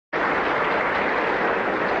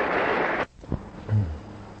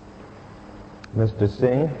Mr.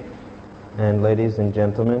 Singh, and ladies and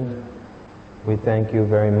gentlemen, we thank you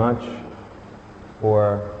very much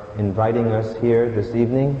for inviting us here this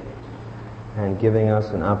evening and giving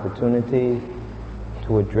us an opportunity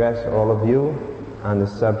to address all of you on the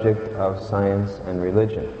subject of science and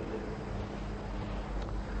religion.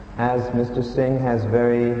 As Mr. Singh has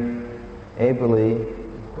very ably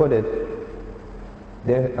put it,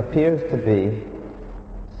 there appears to be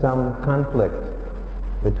some conflict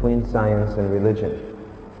between science and religion.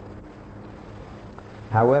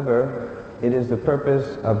 However, it is the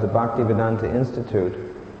purpose of the Bhaktivedanta Institute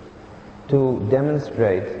to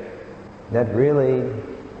demonstrate that really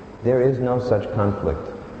there is no such conflict.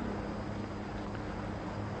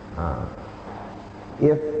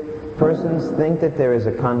 If persons think that there is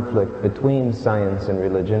a conflict between science and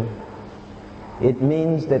religion, it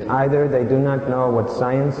means that either they do not know what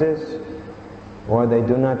science is or they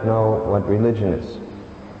do not know what religion is,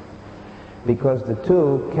 because the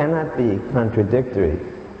two cannot be contradictory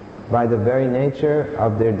by the very nature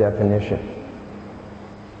of their definition.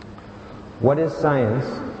 What is science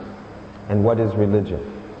and what is religion?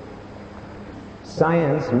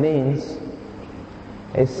 Science means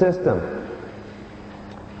a system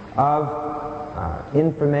of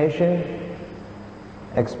information,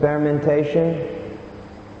 experimentation,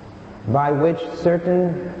 by which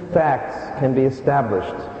certain facts can be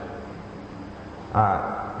established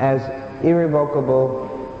as irrevocable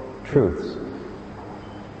truths.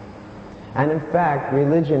 And in fact,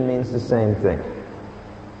 religion means the same thing.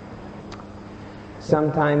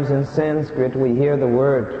 Sometimes in Sanskrit we hear the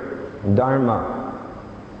word dharma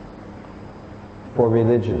for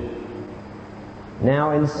religion.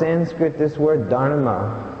 Now in Sanskrit this word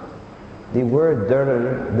dharma, the word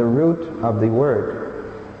dhar, the root of the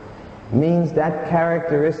word, means that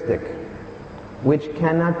characteristic which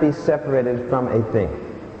cannot be separated from a thing.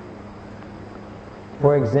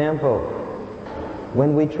 For example,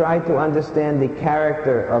 when we try to understand the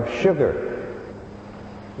character of sugar,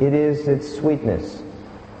 it is its sweetness.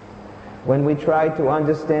 When we try to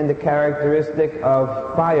understand the characteristic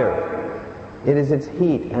of fire, it is its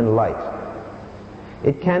heat and light.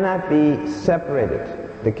 It cannot be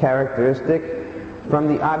separated, the characteristic, from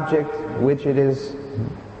the object which it is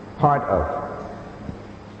part of.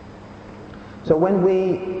 So when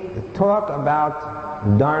we talk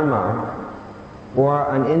about dharma,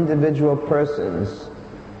 or an individual person's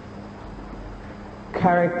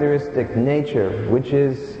characteristic nature, which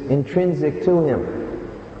is intrinsic to him,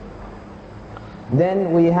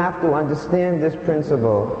 then we have to understand this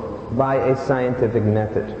principle by a scientific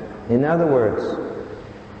method. In other words,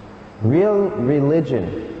 real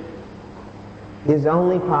religion is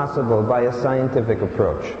only possible by a scientific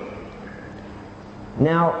approach.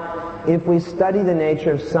 Now, if we study the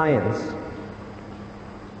nature of science,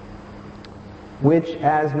 which,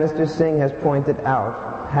 as Mr. Singh has pointed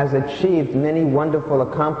out, has achieved many wonderful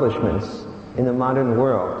accomplishments in the modern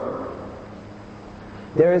world,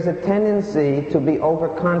 there is a tendency to be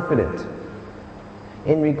overconfident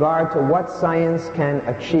in regard to what science can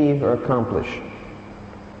achieve or accomplish.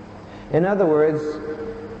 In other words,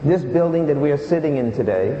 this building that we are sitting in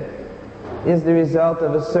today is the result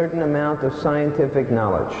of a certain amount of scientific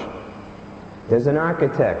knowledge. There's an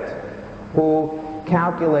architect who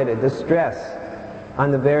calculated the stress on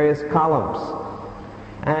the various columns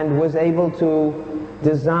and was able to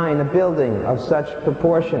design a building of such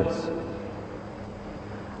proportions.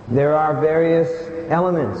 There are various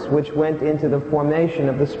elements which went into the formation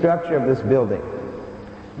of the structure of this building,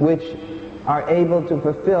 which are able to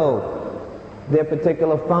fulfill their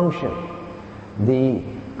particular function. The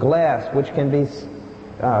glass which can be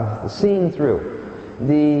seen through,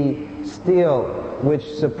 the steel which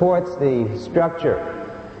supports the structure,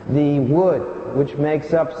 the wood which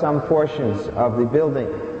makes up some portions of the building,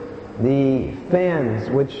 the fans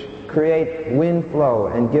which create wind flow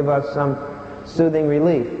and give us some soothing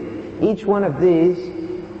relief. Each one of these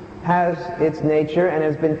has its nature and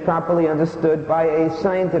has been properly understood by a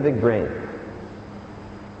scientific brain.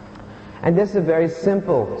 And this is a very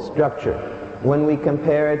simple structure when we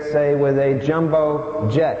compare it, say, with a jumbo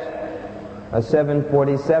jet, a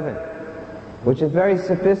 747, which is very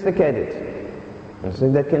sophisticated,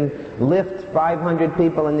 so that can lift 500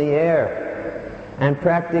 people in the air and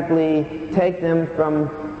practically take them from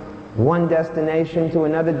one destination to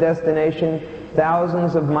another destination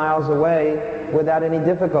thousands of miles away without any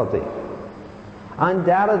difficulty.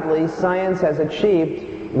 Undoubtedly, science has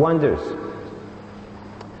achieved wonders.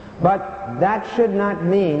 But that should not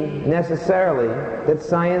mean necessarily that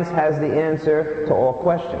science has the answer to all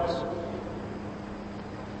questions.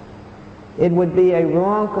 It would be a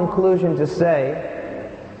wrong conclusion to say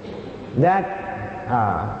that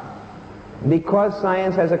because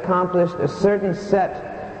science has accomplished a certain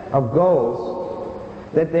set of goals,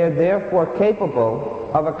 that they're therefore capable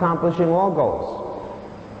of accomplishing all goals.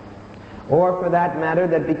 Or for that matter,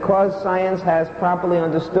 that because science has properly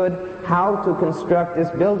understood how to construct this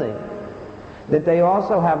building, that they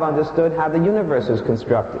also have understood how the universe is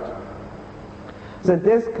constructed. So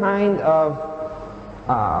this kind of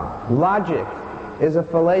logic is a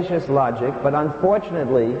fallacious logic, but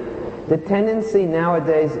unfortunately, the tendency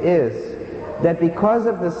nowadays is that because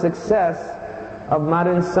of the success of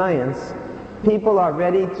modern science, people are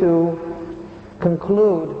ready to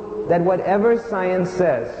conclude that whatever science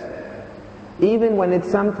says, even when it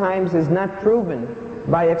sometimes is not proven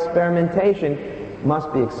by experimentation,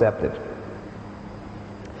 must be accepted.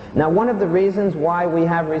 Now, one of the reasons why we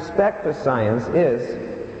have respect for science is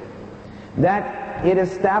that it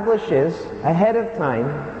establishes ahead of time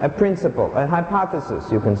a principle, a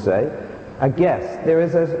hypothesis, you can say, a guess. There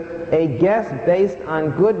is a guess based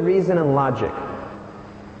on good reason and logic.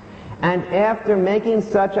 And after making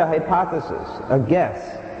such a hypothesis, a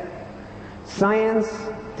guess, science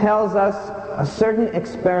tells us a certain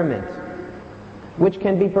experiment which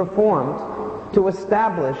can be performed to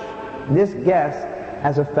establish this guess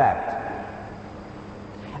as a fact.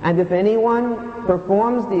 And if anyone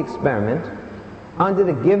performs the experiment under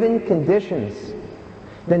the given conditions,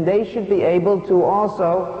 then they should be able to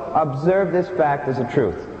also observe this fact as a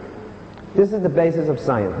truth. This is the basis of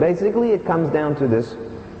science. Basically, it comes down to this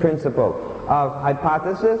principle of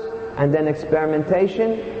hypothesis, and then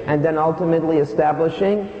experimentation, and then ultimately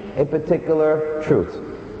establishing a particular truth.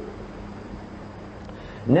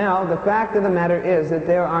 Now, the fact of the matter is that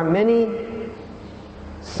there are many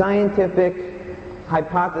scientific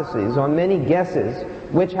hypotheses or many guesses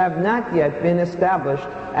which have not yet been established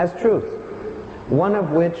as truth. One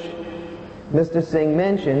of which Mr. Singh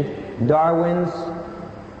mentioned, Darwin's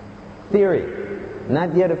theory,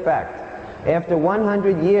 not yet a fact. After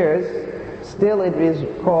 100 years, still it is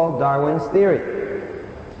called Darwin's theory,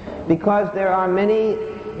 because there are many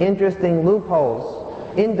interesting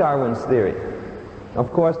loopholes in Darwin's theory.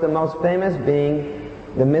 Of course, the most famous being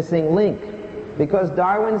the missing link, because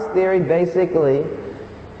Darwin's theory basically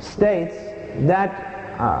states that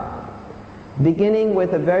beginning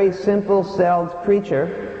with a very simple-celled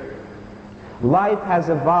creature, life has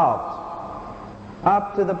evolved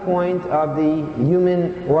up to the point of the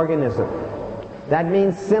human organism. That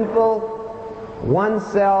means simple,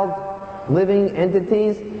 one-celled living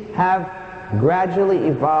entities have gradually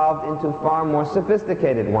evolved into far more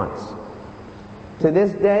sophisticated ones. To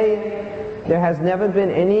this day, there has never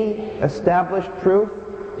been any established proof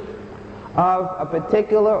of a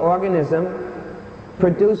particular organism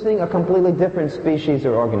producing a completely different species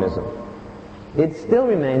or organism. It still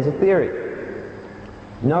remains a theory.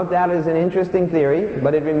 No doubt it is an interesting theory,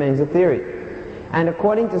 but it remains a theory. And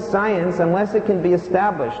according to science, unless it can be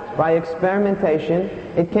established by experimentation,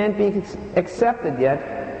 it can't be accepted yet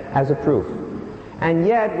as a proof. And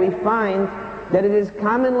yet we find that it is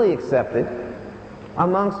commonly accepted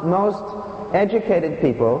amongst most educated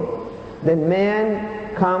people that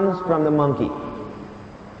man comes from the monkey.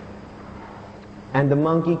 And the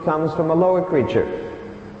monkey comes from a lower creature.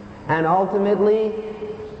 And ultimately,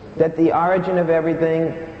 that the origin of everything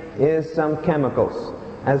is some chemicals.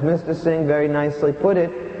 As Mr. Singh very nicely put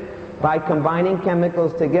it, by combining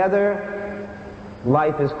chemicals together,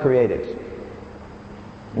 life is created.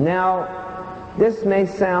 Now, this may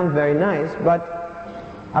sound very nice, but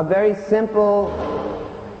a very simple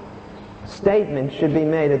statement should be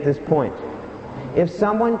made at this point. If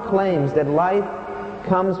someone claims that life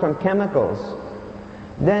comes from chemicals,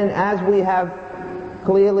 then as we have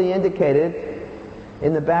clearly indicated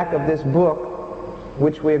in the back of this book,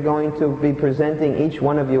 which we're going to be presenting each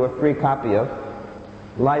one of you a free copy of,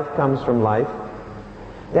 Life Comes from Life,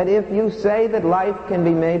 that if you say that life can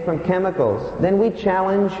be made from chemicals, then we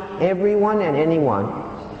challenge everyone and anyone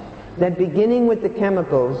that beginning with the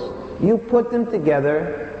chemicals, you put them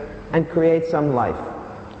together and create some life.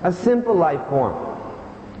 A simple life form.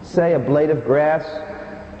 Say a blade of grass,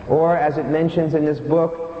 or as it mentions in this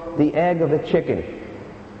book, the egg of a chicken.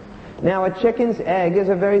 Now, a chicken's egg is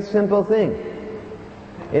a very simple thing.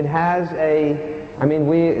 It has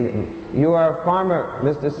you are a farmer,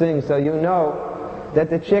 Mr. Singh, so you know that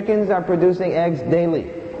the chickens are producing eggs daily.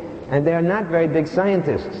 And they're not very big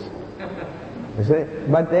scientists. You see?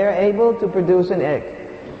 But they're able to produce an egg.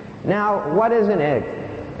 Now, what is an egg?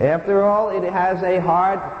 After all, it has a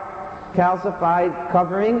hard, calcified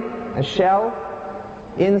covering, a shell.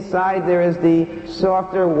 Inside there is the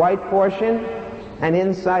softer white portion, and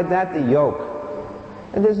inside that the yolk.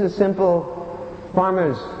 And this is simple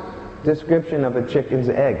farmer's description of a chicken's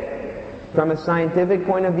egg. From a scientific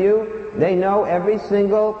point of view, they know every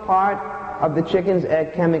single part of the chicken's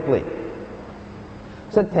egg chemically.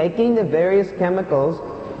 So taking the various chemicals,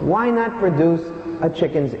 why not produce a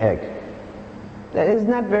chicken's egg? That is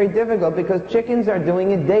not very difficult because chickens are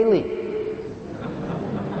doing it daily.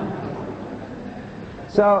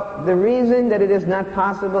 So the reason that it is not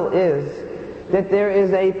possible is that there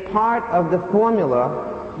is a part of the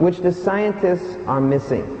formula which the scientists are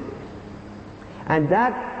missing. And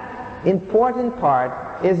that important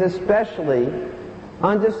part is especially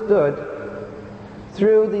understood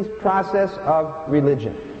through the process of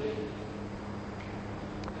religion.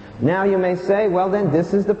 Now you may say, well then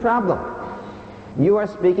this is the problem. You are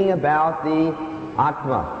speaking about the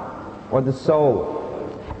Atma, or the soul.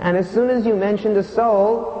 And as soon as you mention the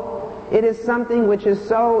soul, it is something which is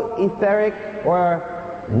so etheric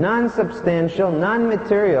or non-substantial,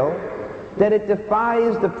 non-material, that it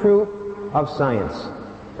defies the proof of science.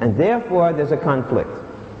 And therefore there's a conflict.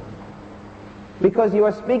 Because you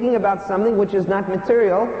are speaking about something which is not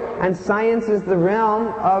material, and science is the realm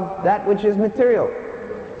of that which is material.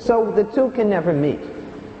 So the two can never meet.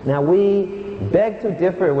 Now we beg to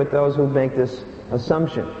differ with those who make this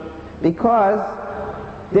assumption, because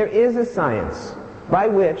there is a science by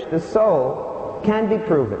which the soul can be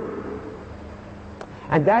proven.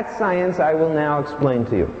 And that science I will now explain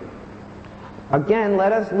to you. Again,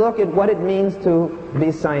 let us look at what it means to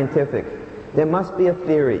be scientific. There must be a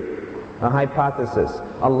theory, a hypothesis,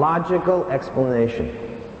 a logical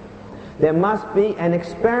explanation. There must be an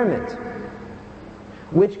experiment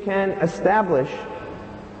which can establish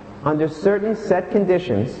under certain set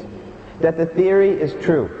conditions that the theory is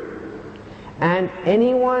true. And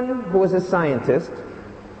anyone who is a scientist,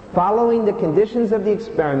 following the conditions of the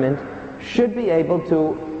experiment, should be able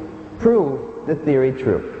to prove the theory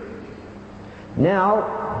true.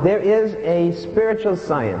 Now, there is a spiritual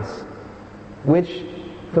science which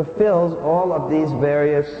fulfills all of these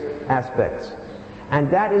various aspects,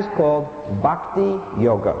 and that is called Bhakti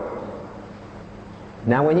Yoga.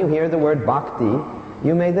 Now when you hear the word Bhakti,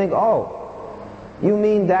 you may think, oh, you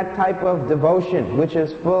mean that type of devotion which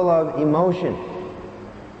is full of emotion.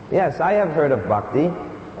 Yes, I have heard of Bhakti,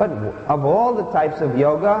 but of all the types of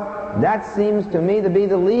yoga, that seems to me to be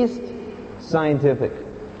the least scientific.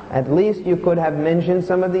 At least you could have mentioned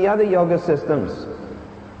some of the other yoga systems,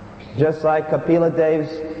 just like Kapila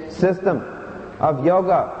Dev's system of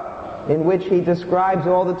yoga, in which he describes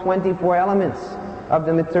all the 24 elements of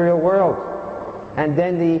the material world, and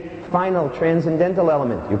then the final transcendental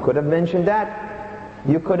element. You could have mentioned that.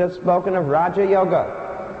 You could have spoken of Raja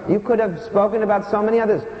Yoga. You could have spoken about so many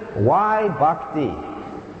others. Why Bhakti?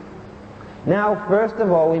 Now, first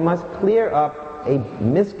of all, we must clear up a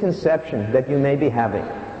misconception that you may be having,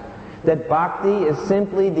 that Bhakti is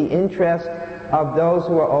simply the interest of those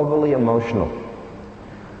who are overly emotional.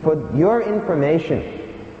 For your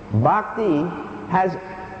information, Bhakti has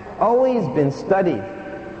always been studied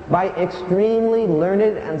by extremely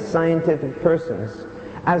learned and scientific persons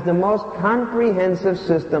as the most comprehensive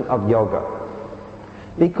system of yoga.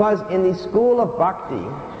 Because in the school of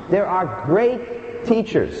Bhakti, there are great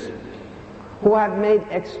teachers who have made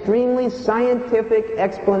extremely scientific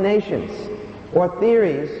explanations or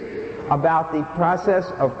theories about the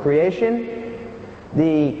process of creation,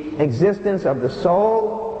 the existence of the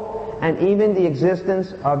soul, and even the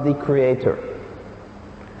existence of the Creator.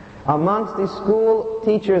 Amongst the school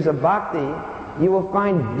teachers of Bhakti, you will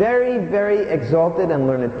find very, very exalted and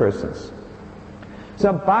learned persons.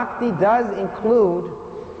 So Bhakti does include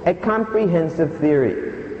a comprehensive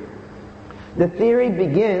theory. The theory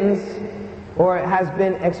begins, or has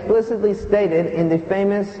been explicitly stated in the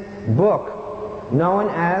famous book known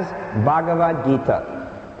as Bhagavad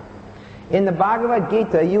Gita. In the Bhagavad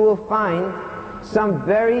Gita, you will find some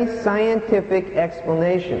very scientific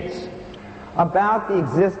explanations about the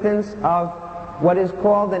existence of what is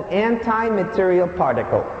called an anti-material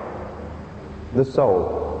particle, the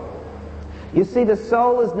soul. You see, the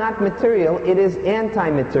soul is not material, it is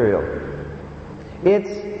anti-material. Its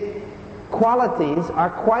qualities are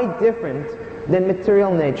quite different than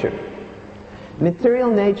material nature. Material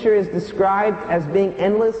nature is described as being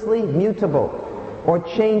endlessly mutable or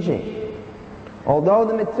changing. Although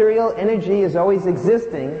the material energy is always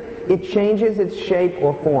existing, it changes its shape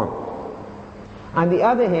or form. On the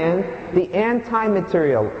other hand, the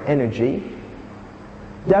anti-material energy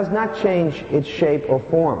does not change its shape or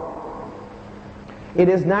form. It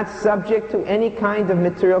is not subject to any kind of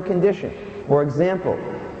material condition. For example,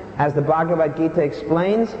 as the Bhagavad Gita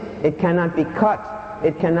explains, it cannot be cut,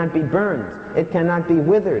 it cannot be burned, it cannot be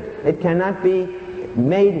withered, it cannot be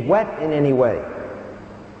made wet in any way.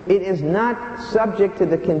 it is not subject to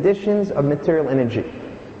the conditions of material energy.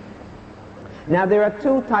 Now there are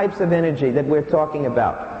two types of energy that we're talking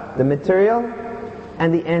about, the material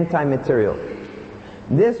and the anti-material.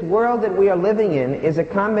 This world that we are living in is a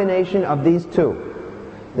combination of these two,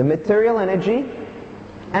 the material energy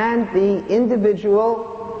and the individual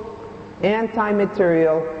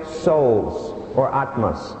anti-material souls or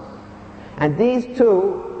atmas. And these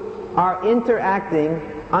two are interacting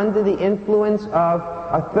under the influence of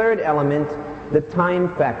a third element, the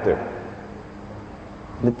time factor.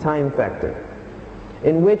 The time factor,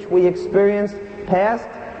 in which we experience past,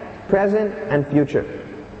 present, and future.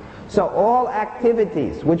 So all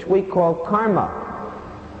activities which we call karma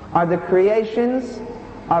are the creations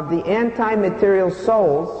of the anti-material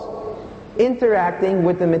souls interacting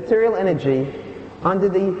with the material energy under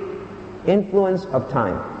the influence of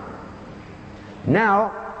time.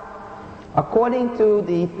 Now, according to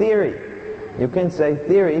the theory, you can say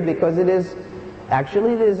theory because it is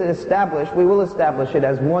established, we will establish it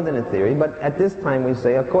as more than a theory, but at this time we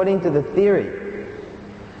say, according to the theory,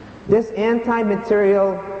 this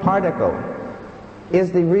anti-material particle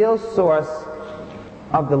is the real source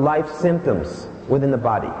of the life symptoms within the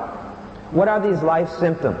body. What are these life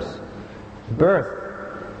symptoms?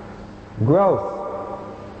 Birth, growth,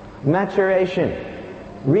 maturation,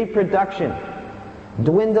 reproduction,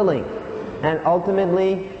 dwindling, and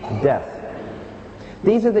ultimately death.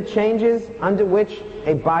 These are the changes under which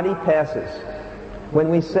a body passes when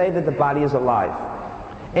we say that the body is alive.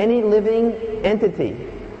 Any living entity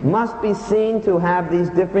must be seen to have these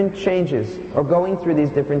different changes, or going through these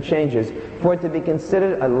different changes, for it to be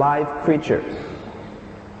considered a live creature.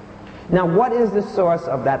 Now, what is the source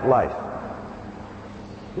of that life?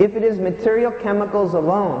 If it is material chemicals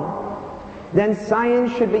alone, then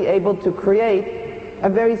science should be able to create a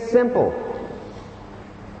very simple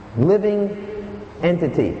living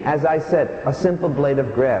entity. As I said, a simple blade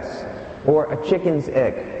of grass or a chicken's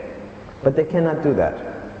egg. But they cannot do that,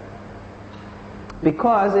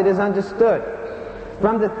 because it is understood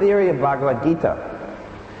from the theory of Bhagavad Gita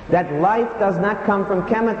that life does not come from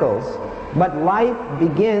chemicals, but life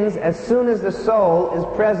begins as soon as the soul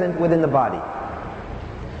is present within the body.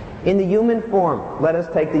 In the human form, let us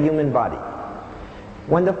take the human body.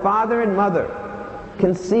 When the father and mother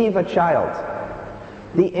conceive a child,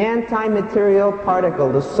 the anti-material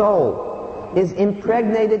particle, the soul, is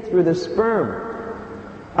impregnated through the sperm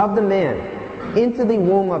of the man into the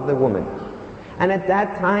womb of the woman. And at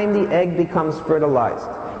that time the egg becomes fertilized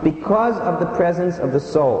because of the presence of the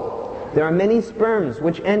soul. There are many sperms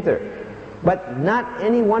which enter, but not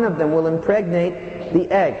any one of them will impregnate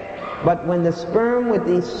the egg. But when the sperm with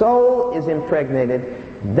the soul is impregnated,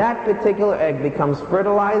 that particular egg becomes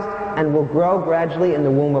fertilized and will grow gradually in the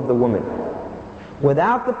womb of the woman.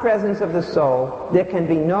 Without the presence of the soul, there can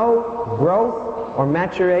be no growth or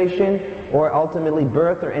maturation or ultimately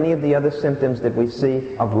birth or any of the other symptoms that we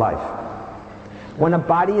see of life. When a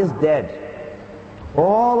body is dead,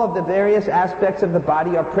 all of the various aspects of the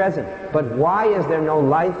body are present, but why is there no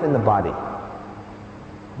life in the body?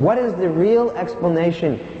 What is the real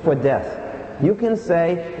explanation for death? You can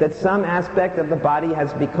say that some aspect of the body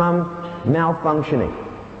has become malfunctioning.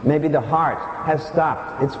 Maybe the heart has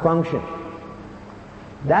stopped its function.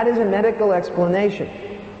 That is a medical explanation.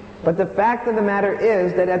 But the fact of the matter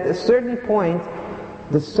is that at a certain point,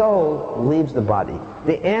 the soul leaves the body.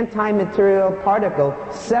 The anti-material particle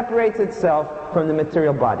separates itself from the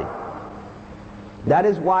material body. That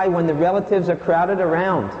is why when the relatives are crowded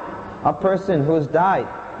around a person who has died,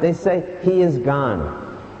 they say, he is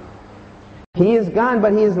gone. He is gone,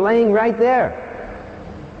 but he is laying right there.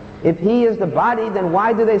 If he is the body, then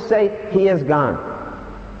why do they say he is gone?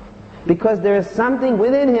 Because there is something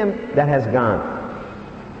within him that has gone.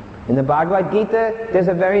 In the Bhagavad Gita, there's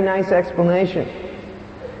a very nice explanation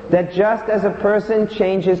that just as a person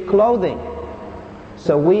changes clothing,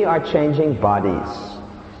 so we are changing bodies.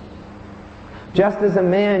 Just as a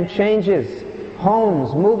man changes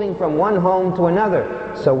homes, moving from one home to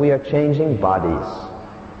another, so we are changing bodies.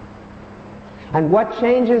 And what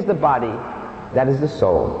changes the body? That is the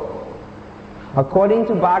soul. According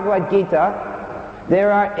to Bhagavad Gita,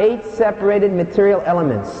 there are 8 separated material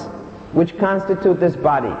elements which constitute this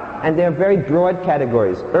body, and they are very broad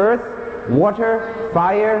categories: earth, water,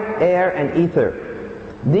 fire, air, and ether.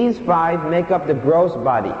 These 5 make up the gross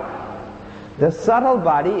body. The subtle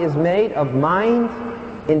body is made of mind,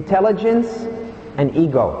 intelligence, and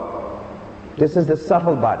ego. This is the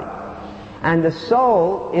subtle body. And the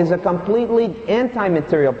soul is a completely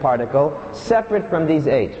anti-material particle separate from these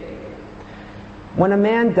 8. When a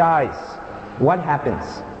man dies, what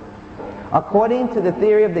happens? According to the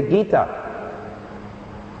theory of the Gita,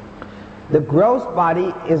 The gross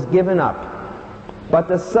body is given up, but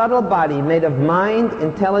the subtle body made of mind,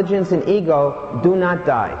 intelligence, and ego do not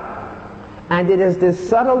die. And it is this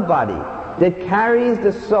subtle body that carries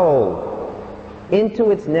the soul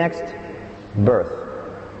into its next birth.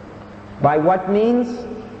 By what means?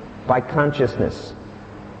 By consciousness.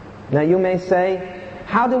 Now you may say,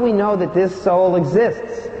 how do we know that this soul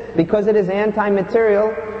exists? Because it is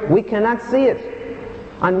anti-material, we cannot see it.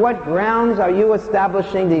 On what grounds are you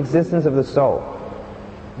establishing the existence of the soul?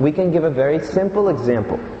 We can give a very simple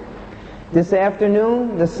example. This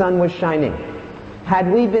afternoon, the sun was shining.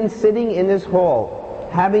 Had we been sitting in this hall,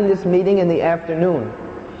 having this meeting in the afternoon,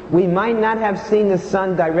 we might not have seen the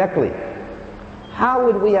sun directly. How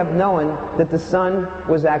would we have known that the sun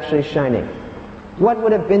was actually shining? What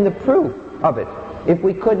would have been the proof of it if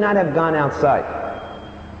we could not have gone outside?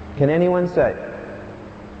 Can anyone say?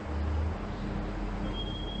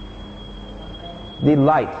 The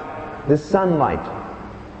light, the sunlight.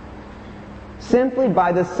 Simply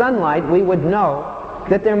by the sunlight we would know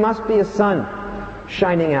that there must be a sun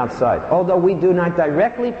shining outside. Although we do not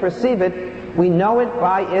directly perceive it, we know it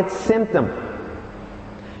by its symptom.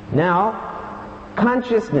 Now,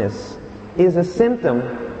 consciousness is a symptom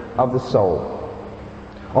of the soul.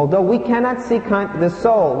 Although we cannot see the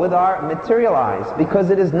soul with our material eyes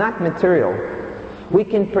because it is not material, we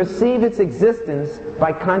can perceive its existence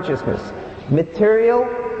by consciousness. Material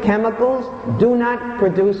chemicals do not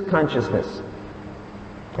produce consciousness.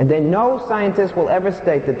 And then no scientist will ever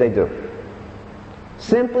state that they do.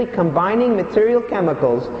 Simply combining material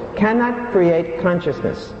chemicals cannot create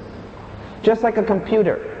consciousness. Just like a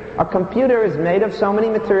computer. A computer is made of so many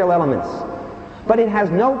material elements, but it has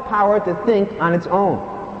no power to think on its own.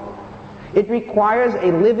 It requires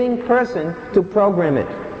a living person to program it.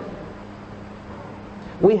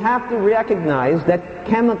 We have to recognize that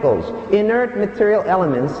chemicals, inert material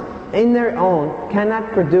elements, in their own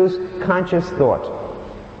cannot produce conscious thought.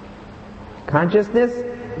 Consciousness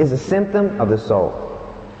is a symptom of the soul.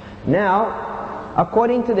 Now,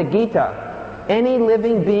 according to the Gita, any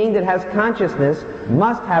living being that has consciousness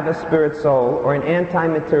must have a spirit soul or an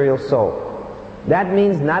anti-material soul. That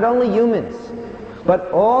means not only humans,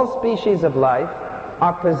 but all species of life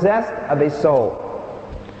are possessed of a soul.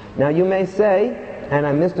 Now you may say, and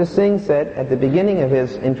Mr. Singh said at the beginning of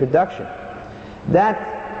his introduction,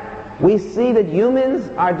 that we see that humans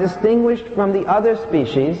are distinguished from the other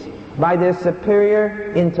species by their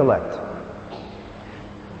superior intellect.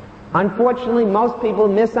 Unfortunately, most people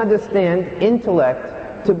misunderstand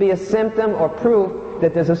intellect to be a symptom or proof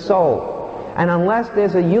that there's a soul. And unless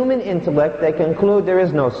there's a human intellect, they conclude there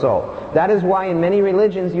is no soul. That is why in many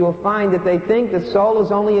religions you will find that they think the soul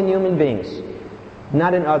is only in human beings,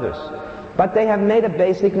 not in others. But they have made a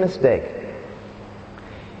basic mistake.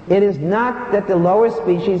 It is not that the lower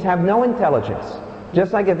species have no intelligence.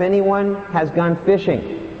 Just like if anyone has gone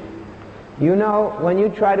fishing. You know, when you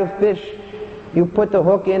try to fish, you put the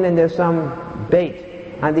hook in and there's some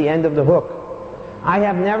bait on the end of the hook. I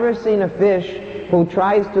have never seen a fish who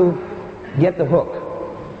tries to get the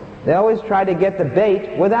hook. They always try to get the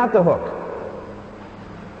bait without the hook.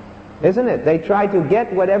 Isn't it? They try to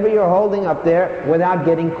get whatever you're holding up there without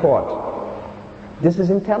getting caught. This is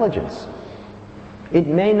intelligence. It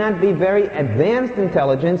may not be very advanced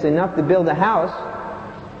intelligence, enough to build a house,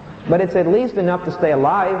 but it's at least enough to stay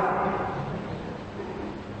alive.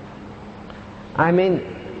 I mean,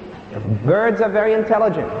 birds are very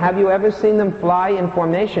intelligent. Have you ever seen them fly in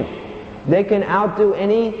formation? They can outdo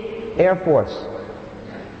any Air Force.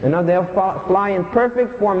 You know, they'll fly in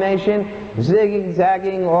perfect formation,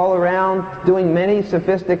 zigzagging all around, doing many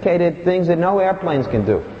sophisticated things that no airplanes can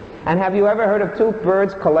do. And have you ever heard of two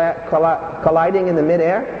birds colliding in the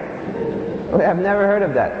midair? We have never heard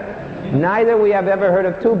of that. Neither we have ever heard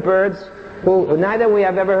of two birds neither we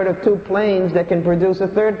have ever heard of two planes that can produce a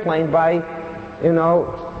third plane by, you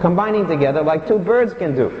know, combining together like two birds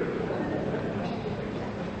can do.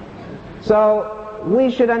 So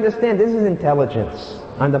we should understand this is intelligence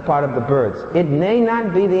on the part of the birds. It may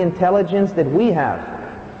not be the intelligence that we have,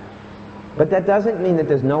 but that doesn't mean that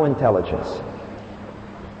there's no intelligence.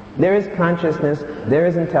 There is consciousness, there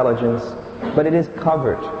is intelligence, but it is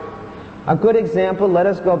covered. A good example, let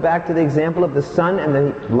us go back to the example of the sun and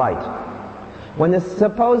the light.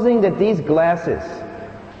 Supposing that these glasses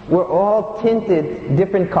were all tinted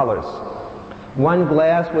different colors. One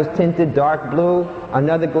glass was tinted dark blue,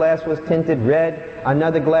 another glass was tinted red,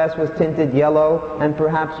 another glass was tinted yellow, and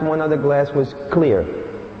perhaps one other glass was clear.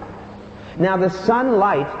 Now the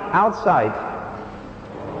sunlight outside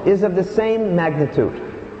is of the same magnitude,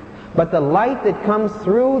 but the light that comes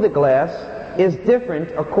through the glass is different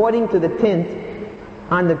according to the tint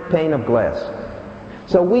on the pane of glass.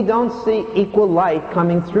 So we don't see equal light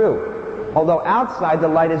coming through, although outside the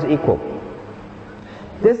light is equal.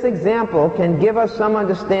 This example can give us some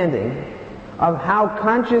understanding of how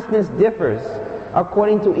consciousness differs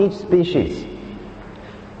according to each species.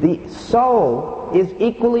 The soul is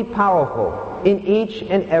equally powerful in each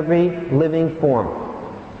and every living form.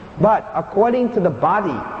 But according to the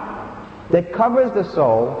body that covers the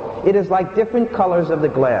soul, it is like different colors of the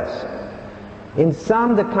glass. In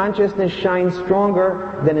some, the consciousness shines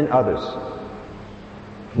stronger than in others.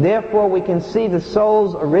 Therefore, we can see the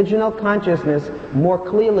soul's original consciousness more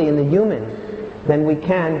clearly in the human than we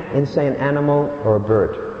can in, say, an animal or a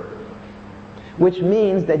bird. Which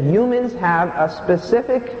means that humans have a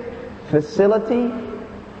specific facility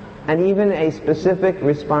and even a specific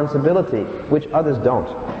responsibility which others don't.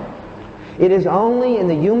 It is only in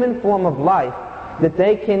the human form of life that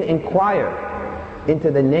they can inquire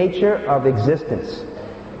into the nature of existence.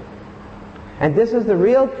 And this is the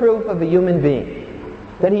real proof of a human being,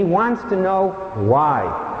 that he wants to know why.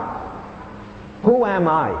 Who am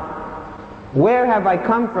I? Where have I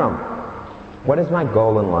come from? What is my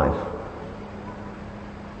goal in life?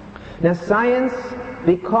 Now science,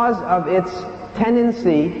 because of its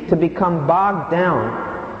tendency to become bogged down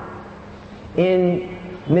in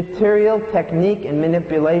material technique and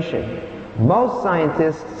manipulation, most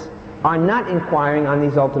scientists are not inquiring on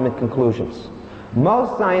these ultimate conclusions.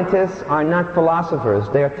 Most scientists are not philosophers,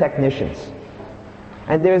 they are technicians.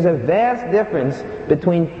 And there's a vast difference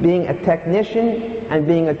between being a technician and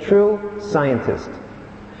being a true scientist.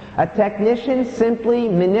 A technician simply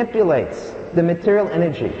manipulates the material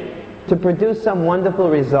energy to produce some wonderful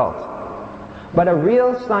result. But a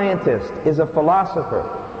real scientist is a philosopher,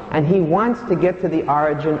 and he wants to get to the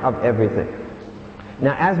origin of everything.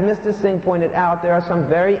 Now, as Mr. Singh pointed out, there are some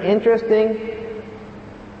very interesting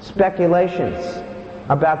speculations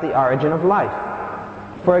about the origin of life.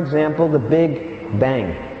 For example, the Big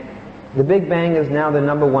Bang. The Big Bang is now the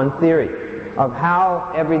 #1 theory of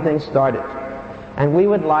how everything started. And we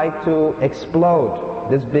would like to explode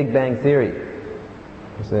this Big Bang theory.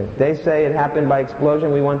 They say it happened by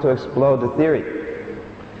explosion, we want to explode the theory.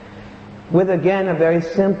 With, again, a very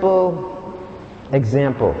simple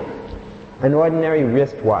example. An ordinary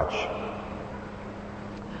wristwatch.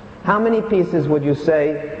 How many pieces would you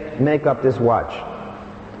say make up this watch?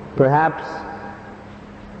 Perhaps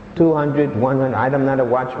 200, 100, I'm not a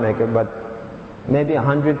watchmaker, but maybe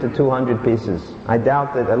 100 to 200 pieces. I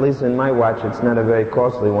doubt that, at least in my watch, it's not a very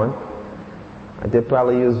costly one. I did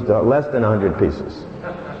probably use less than 100 pieces.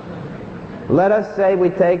 Let us say we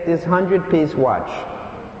take this 100-piece watch,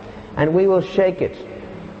 and we will shake it.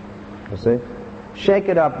 You see? Shake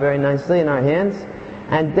it up very nicely in our hands,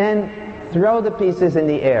 and then throw the pieces in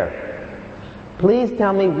the air. Please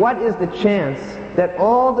tell me, what is the chance that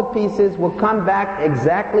all the pieces will come back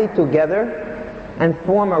exactly together and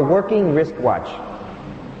form a working wristwatch?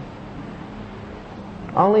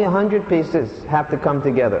 Only 100 pieces have to come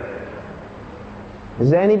together.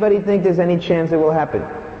 Does anybody think there's any chance it will happen?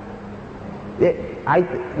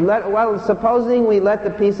 Well, supposing we let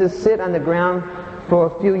the pieces sit on the ground for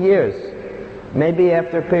a few years, maybe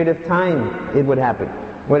after a period of time it would happen.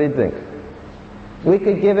 What do you think? We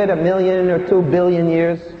could give it 1 million or 2 billion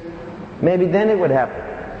years, maybe then it would happen.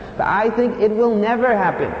 But I think it will never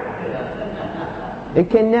happen. It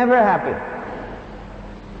can never happen.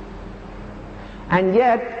 And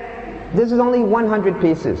yet, this is only 100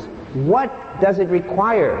 pieces. What does it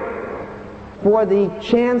require for the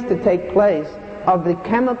chance to take place of the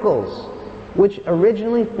chemicals which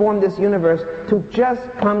originally formed this universe to just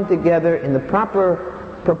come together in the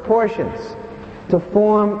proper proportions to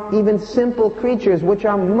form even simple creatures which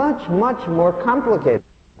are much, much more complicated?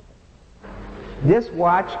 This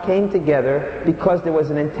watch came together because there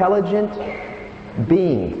was an intelligent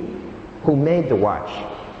being who made the watch.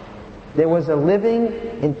 There was a living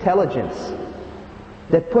intelligence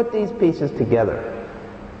that put these pieces together.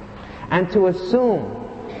 And to assume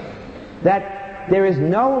that there is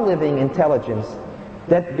no living intelligence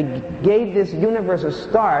that gave this universe a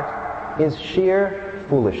start is sheer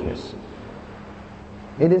foolishness.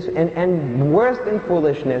 It is, and worse than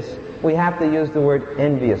foolishness, we have to use the word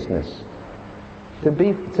enviousness.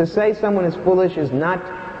 To say someone is foolish is not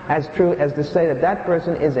as true as to say that that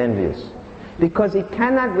person is envious, because he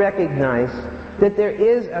cannot recognize that there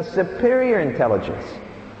is a superior intelligence.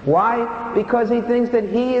 Why? Because he thinks that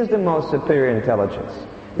he is the most superior intelligence.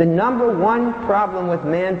 The #1 problem with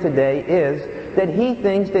man today is that he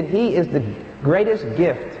thinks that he is the greatest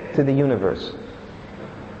gift to the universe.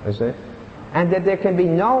 You see? And that there can be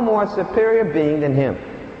no more superior being than him.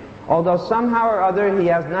 Although somehow or other he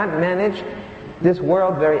has not managed this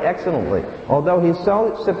world very excellently. Although he's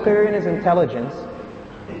so superior in his intelligence,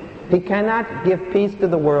 he cannot give peace to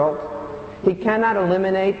the world. He cannot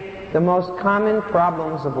eliminate the most common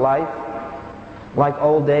problems of life, like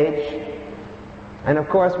old age. And of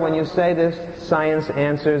course, when you say this, science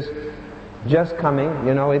answers, just coming,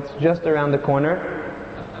 it's just around the corner.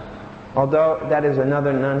 Although that is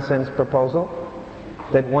another nonsense proposal,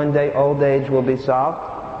 that one day old age will be solved.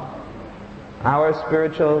 Our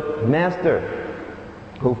spiritual master,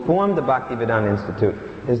 who formed the Bhaktivedanta Institute,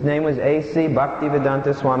 his name was A.C.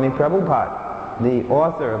 Bhaktivedanta Swami Prabhupada, the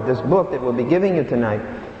author of this book that we'll be giving you tonight.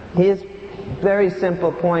 His very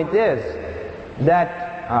simple point is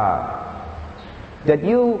that that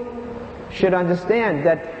you should understand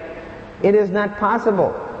that it is not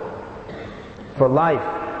possible for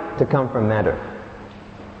life to come from matter.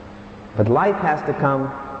 But life has to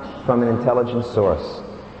come from an intelligent source,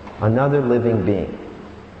 another living being.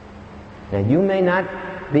 Now you may not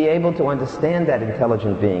be able to understand that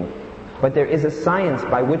intelligent being, but there is a science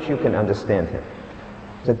by which you can understand him.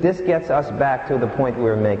 So this gets us back to the point we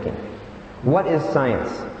were making. What is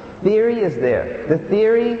science? Theory is there. The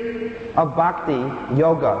theory of bhakti,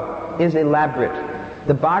 yoga, is elaborate.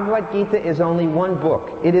 The Bhagavad Gita is only one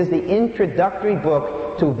book. It is the introductory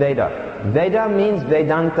book to Veda. Veda means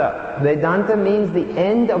Vedanta. Vedanta means the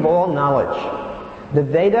end of all knowledge. The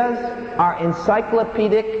Vedas are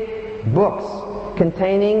encyclopedic books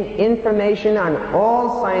containing information on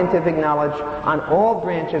all scientific knowledge, on all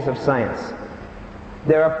branches of science.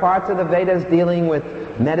 There are parts of the Vedas dealing with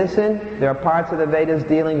medicine. There are parts of the Vedas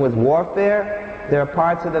dealing with warfare. There are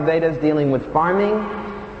parts of the Vedas dealing with farming.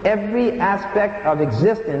 Every aspect of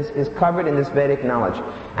existence is covered in this Vedic knowledge.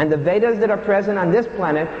 And the Vedas that are present on this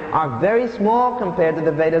planet are very small compared to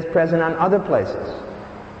the Vedas present on other places.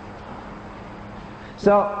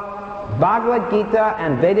 So, Bhagavad Gita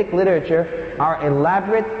and Vedic literature are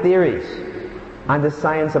elaborate theories on the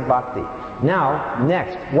science of bhakti. Now,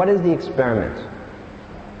 next, what is the experiment?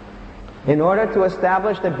 In order to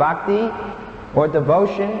establish that bhakti or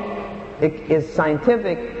devotion is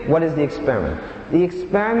scientific, what is the experiment? The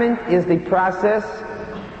experiment is the process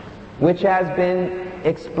which has been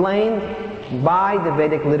explained by the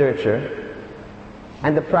Vedic literature,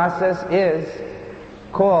 and the process is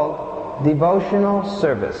called devotional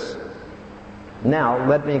service. Now,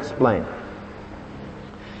 let me explain.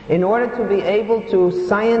 In order to be able to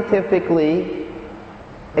scientifically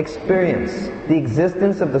experience the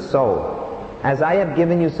existence of the soul, as I have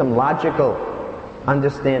given you some logical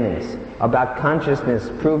understandings about consciousness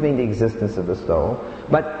proving the existence of the soul,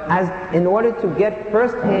 but in order to get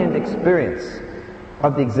first-hand experience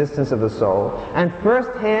of the existence of the soul and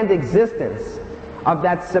first-hand existence of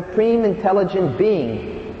that supreme intelligent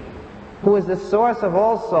being who is the source of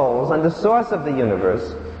all souls and the source of the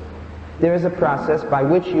universe, there is a process by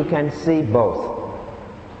which you can see both,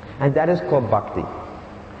 and that is called bhakti.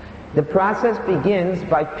 The process begins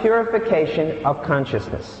by purification of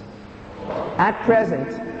consciousness. At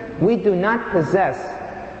present, we do not possess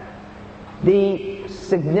the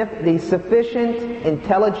sufficient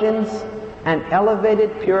intelligence and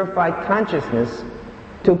elevated, purified consciousness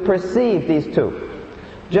to perceive these two.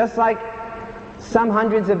 Just like some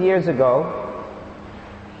hundreds of years ago,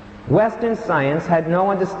 Western science had no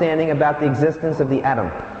understanding about the existence of the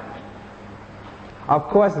atom. Of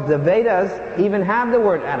course, the Vedas even have the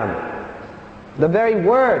word atom. The very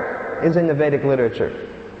word is in the Vedic literature.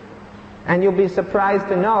 And you'll be surprised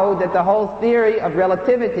to know that the whole theory of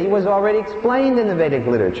relativity was already explained in the Vedic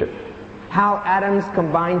literature. How atoms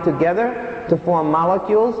combine together to form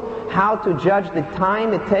molecules, how to judge the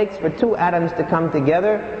time it takes for two atoms to come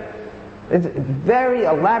together. It's very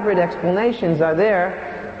elaborate explanations are there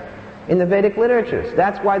in the Vedic literatures.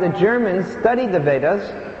 That's why the Germans studied the Vedas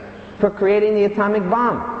for creating the atomic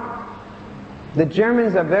bomb. The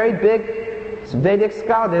Germans are very big Vedic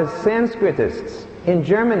scholars, Sanskritists in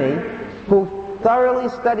Germany, who thoroughly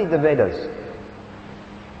studied the Vedas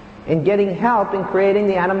in getting help in creating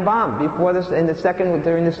the atom bomb during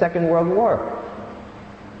the Second World War.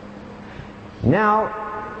 Now,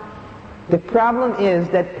 the problem is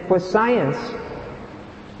that for science,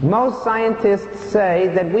 most scientists say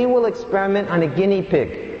that we will experiment on a guinea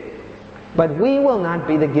pig, but we will not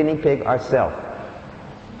be the guinea pig ourselves.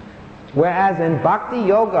 Whereas in Bhakti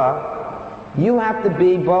Yoga, you have to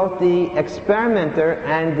be both the experimenter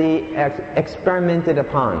and the experimented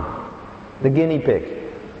upon, the guinea pig.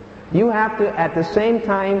 You have to at the same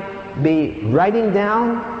time be writing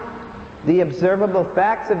down the observable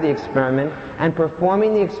facts of the experiment and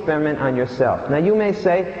performing the experiment on yourself. Now you may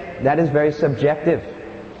say, that is very subjective.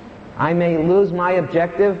 I may lose my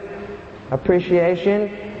objective appreciation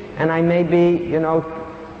and I may be,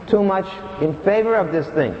 too much in favor of this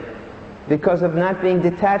thing because of not being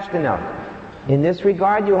detached enough. In this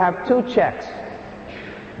regard, you have two checks.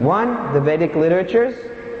 One, the Vedic literatures.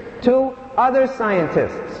 Two, other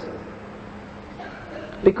scientists.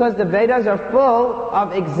 Because the Vedas are full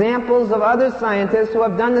of examples of other scientists who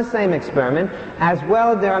have done the same experiment. As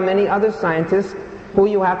well, there are many other scientists who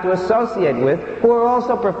you have to associate with who are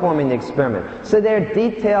also performing the experiment. So their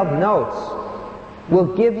detailed notes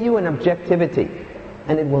will give you an objectivity,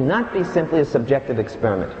 and it will not be simply a subjective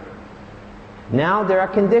experiment. Now there are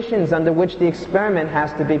conditions under which the experiment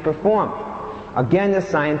has to be performed. Again, the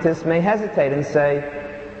scientists may hesitate and say,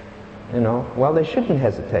 well, they shouldn't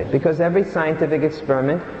hesitate, because every scientific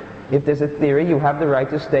experiment, if there's a theory, you have the right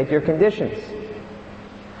to state your conditions.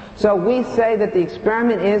 So we say that the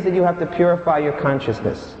experiment is that you have to purify your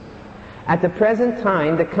consciousness. At the present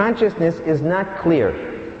time, the consciousness is not clear.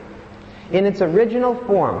 In its original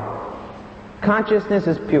form, consciousness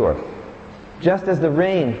is pure, just as the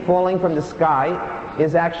rain falling from the sky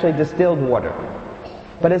is actually distilled water.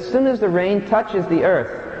 But as soon as the rain touches the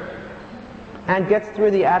earth and gets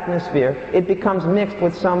through the atmosphere, it becomes mixed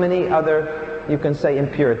with so many other, you can say,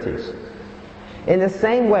 impurities. In the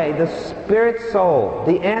same way, the spirit soul,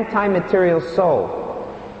 the anti-material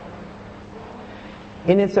soul,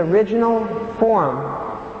 in its original form,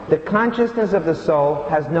 the consciousness of the soul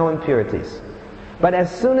has no impurities. But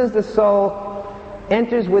as soon as the soul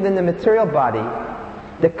enters within the material body,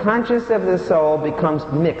 the consciousness of the soul becomes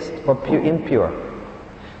mixed or impure.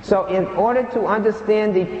 So in order to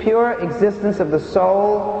understand the pure existence of the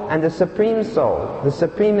soul and the supreme soul, the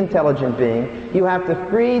supreme intelligent being, you have to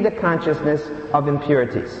free the consciousness of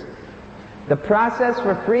impurities. The process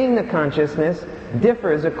for freeing the consciousness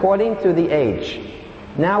differs according to the age.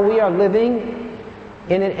 Now we are living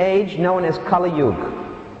in an age known as Kali Yuga.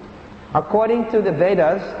 According to the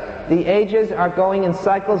Vedas, the ages are going in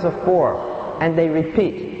cycles of 4, and they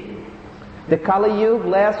repeat. The Kali Yuga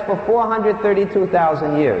lasts for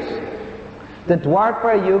 432,000 years. The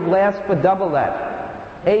Dwapara Yuga lasts for double that,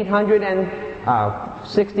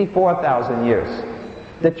 864,000 years.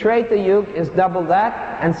 The Treta Yuga is double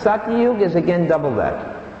that, and Satya Yuga is again double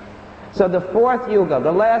that. So the fourth Yuga,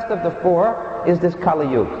 the last of the 4, is this Kali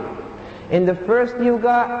Yuga. In the first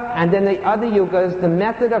Yuga and then the other Yugas, the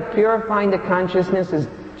method of purifying the consciousness is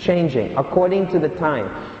changing according to the time.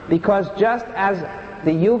 Because just as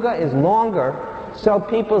the Yuga is longer, so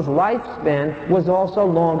people's lifespan was also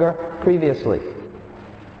longer previously.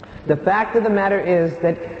 The fact of the matter is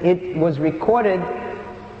that it was recorded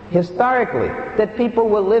historically that people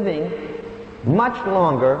were living much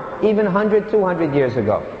longer, even 100, 200 years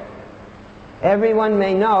ago. Everyone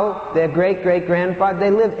may know their great-great-grandfather,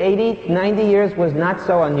 they lived 80, 90 years was not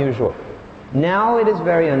so unusual. Now it is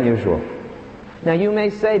very unusual. Now you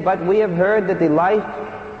may say, but we have heard that the life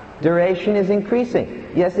duration is increasing.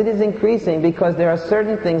 Yes, it is increasing because there are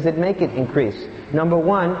certain things that make it increase. Number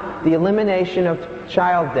one, the elimination of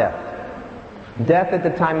child death. Death at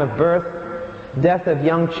the time of birth, death of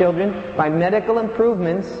young children. By medical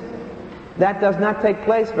improvements, that does not take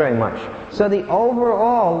place very much. So the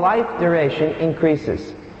overall life duration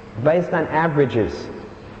increases based on averages.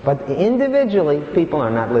 But individually, people are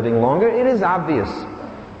not living longer. It is obvious.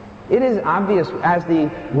 It is obvious as the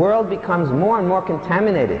world becomes more and more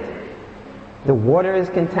contaminated. The water is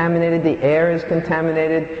contaminated, the air is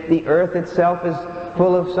contaminated, the earth itself is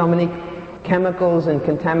full of so many chemicals and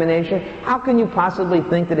contamination. How can you possibly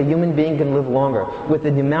think that a human being can live longer? With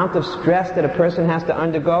the amount of stress that a person has to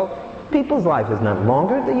undergo, people's life is not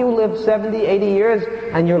longer. You live 70, 80 years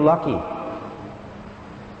and you're lucky.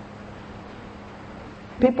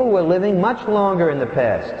 People were living much longer in the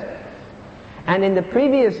past. And in the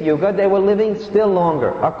previous Yuga, they were living still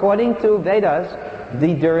longer. According to Vedas,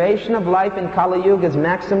 the duration of life in Kali Yuga is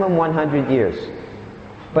maximum 100 years.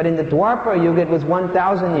 But in the Dwapara Yuga, it was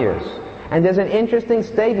 1,000 years. And there's an interesting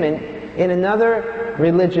statement in another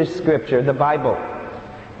religious scripture, the Bible.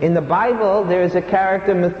 In the Bible, there is a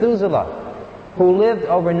character, Methuselah, who lived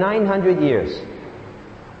over 900 years.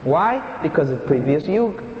 Why? Because of the previous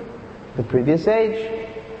Yuga, the previous age.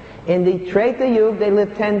 In the Treta Yuga, they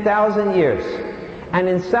lived 10,000 years. And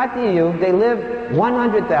in Satya Yuga, they lived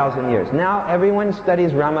 100,000 years. Now everyone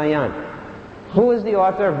studies Ramayana. Who is the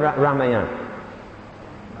author of Ramayana?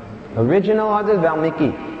 Original author,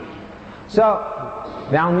 Valmiki. So,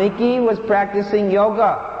 Valmiki was practicing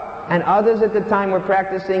yoga, and others at the time were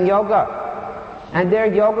practicing yoga. And their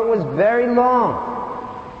yoga was very long.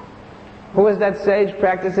 Who is that sage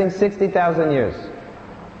practicing 60,000 years?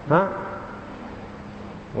 Huh?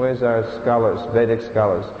 Where's our scholars, Vedic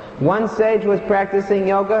scholars? One sage was practicing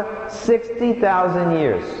yoga 60,000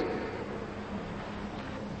 years.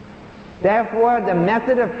 Therefore, the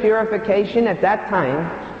method of purification at that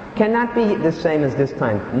time cannot be the same as this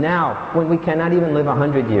time, now, when we cannot even live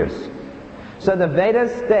 100 years. So the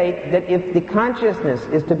Vedas state that if the consciousness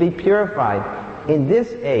is to be purified in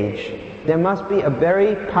this age, there must be a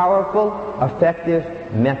very powerful, effective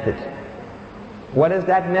method. What is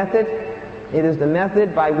that method? It is the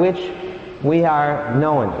method by which we are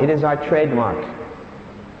known. It is our trademark.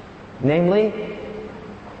 Namely,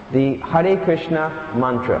 the Hare Krishna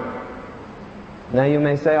mantra. Now you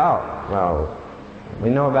may say, oh, well, we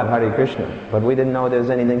know about Hare Krishna, but we didn't know there was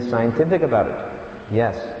anything scientific about it.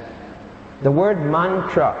 Yes. The word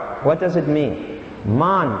mantra, what does it mean?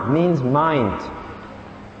 Man means mind.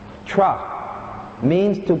 Tra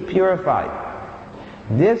means to purify.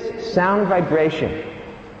 This sound vibration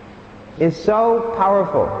is so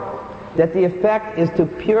powerful that the effect is to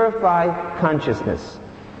purify consciousness.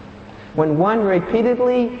 When one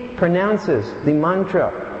repeatedly pronounces the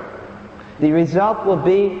mantra, the result will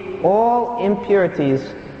be all impurities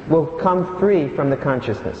will come free from the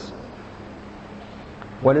consciousness.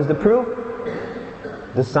 What is the proof?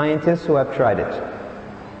 The scientists who have tried it.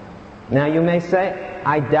 Now you may say,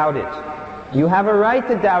 I doubt it. You have a right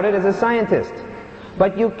to doubt it as a scientist.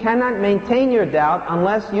 But you cannot maintain your doubt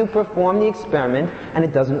unless you perform the experiment and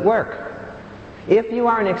it doesn't work. If you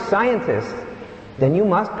are an ex-scientist, then you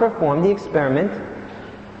must perform the experiment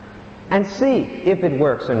and see if it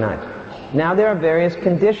works or not. Now there are various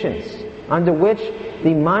conditions under which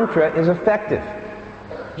the mantra is effective.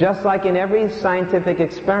 Just like in every scientific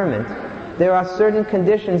experiment, there are certain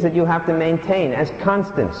conditions that you have to maintain as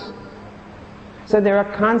constants. So there are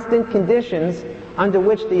constant conditions under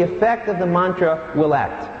which the effect of the mantra will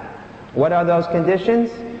act. What are those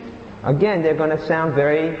conditions? Again, they're going to sound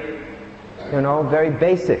very, very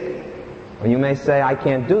basic. Or you may say, I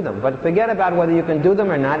can't do them. But forget about whether you can do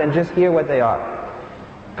them or not and just hear what they are.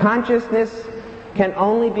 Consciousness can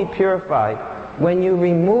only be purified when you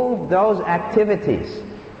remove those activities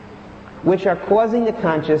which are causing the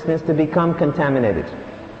consciousness to become contaminated.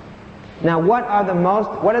 Now, what are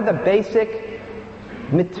the basic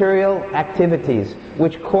material activities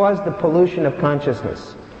which cause the pollution of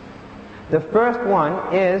consciousness? The first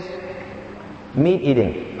one is meat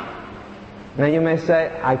eating. Now you may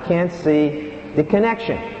say, I can't see the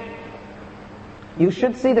connection. You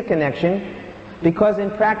should see the connection, because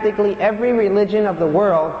in practically every religion of the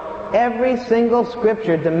world, every single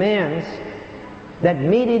scripture demands that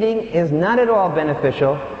meat eating is not at all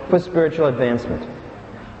beneficial for spiritual advancement.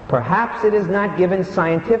 Perhaps it is not given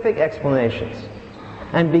scientific explanations.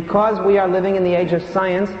 And because we are living in the age of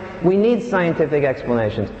science, we need scientific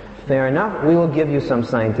explanations. Fair enough, we will give you some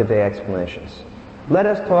scientific explanations. Let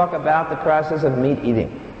us talk about the process of meat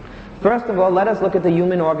eating. First of all, let us look at the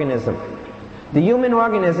human organism. The human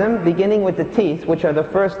organism, beginning with the teeth, which are the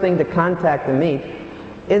first thing to contact the meat,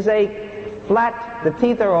 is the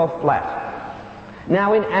teeth are all flat.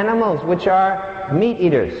 Now in animals which are meat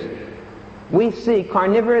eaters, we see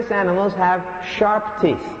carnivorous animals have sharp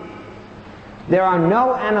teeth. There are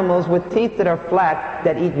no animals with teeth that are flat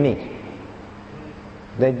that eat meat.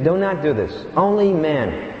 They do not do this. Only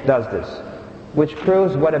man does this, which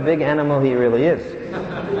proves what a big animal he really is.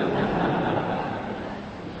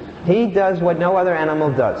 He does what no other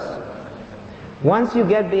animal does. Once you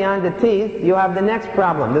get beyond the teeth, you have the next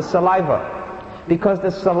problem, the saliva. Because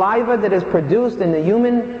the saliva that is produced in the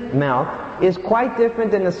human mouth is quite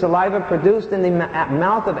different than the saliva produced in the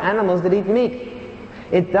mouth of animals that eat meat.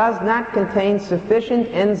 It does not contain sufficient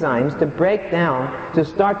enzymes to break down, to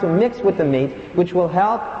start to mix with the meat, which will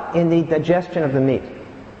help in the digestion of the meat.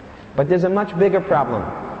 But there's a much bigger problem.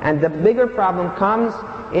 And the bigger problem comes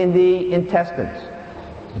in the intestines.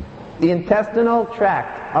 The intestinal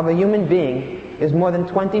tract of a human being is more than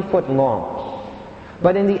 20 foot long.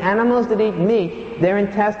 But in the animals that eat meat, their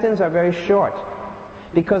intestines are very short,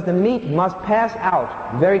 because the meat must pass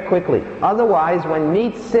out very quickly. Otherwise, when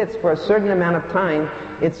meat sits for a certain amount of time,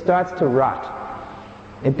 it starts to rot.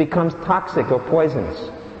 It becomes toxic or poisonous.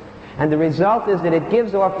 And the result is that it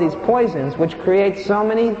gives off these poisons which create so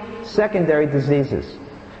many secondary diseases.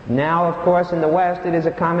 Now, of course, in the West, it is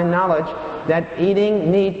a common knowledge that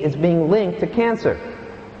eating meat is being linked to cancer.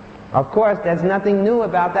 Of course, there's nothing new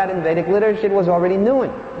about that in Vedic literature. It was already known.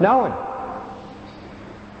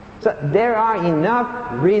 So there are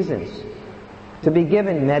enough reasons to be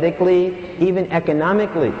given medically, even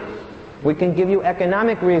economically. We can give you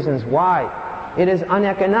economic reasons why it is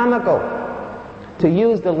uneconomical to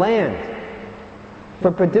use the land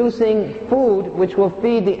for producing food which will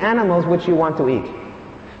feed the animals which you want to eat.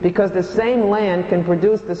 Because the same land can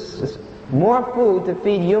produce more food to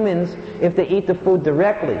feed humans if they eat the food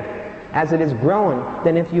directly as it is grown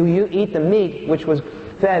than if you eat the meat which was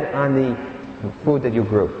fed on the food that you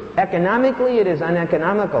grew. Economically, it is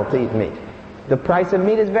uneconomical to eat meat. The price of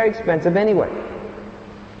meat is very expensive anyway.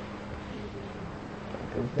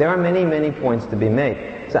 There are many, many points to be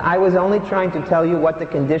made. So I was only trying to tell you what the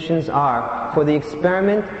conditions are for the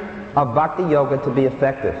experiment of bhakti yoga to be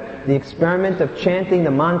effective. The experiment of chanting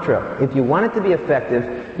the mantra. If you want it to be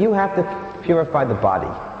effective, you have to purify the body.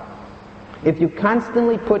 If you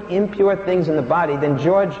constantly put impure things in the body, then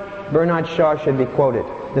George Bernard Shaw should be quoted,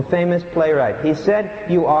 the famous playwright. He said,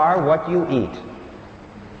 "You are what you eat."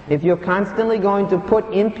 If you're constantly going to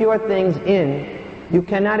put impure things in, you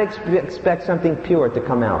cannot expect something pure to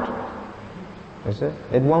come out. You see?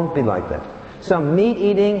 It won't be like that. So meat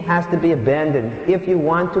eating has to be abandoned if you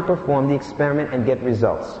want to perform the experiment and get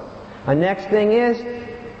results. The next thing is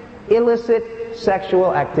illicit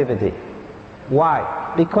sexual activity.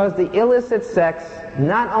 Why? Because the illicit sex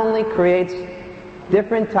not only creates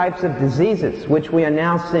different types of diseases, which we are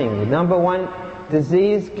now seeing. Number one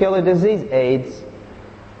disease, killer disease, AIDS,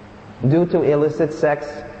 due to illicit sex.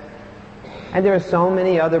 And there are so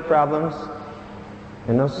many other problems.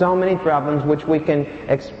 So many problems which we can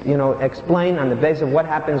explain on the basis of what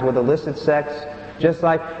happens with illicit sex, just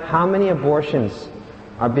like how many abortions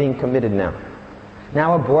are being committed now.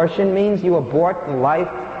 Now abortion means you abort the life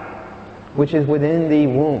which is within the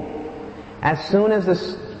womb. As soon as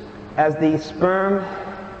the sperm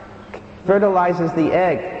fertilizes the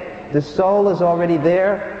egg, the soul is already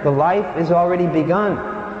there, the life is already begun.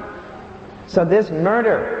 So this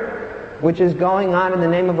murder, which is going on in the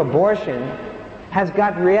name of abortion, has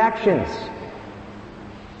got reactions.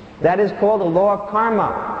 That is called the law of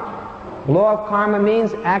karma. Law of karma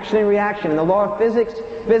means action and reaction. And the law of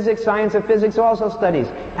physics, science of physics also studies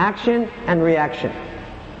action and reaction.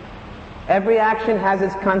 Every action has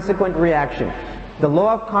its consequent reaction. The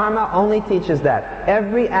law of karma only teaches that.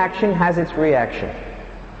 Every action has its reaction.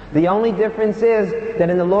 The only difference is that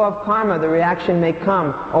in the law of karma, the reaction may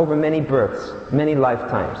come over many births, many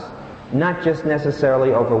lifetimes, not just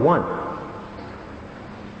necessarily over one.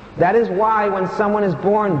 That is why when someone is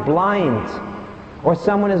born blind or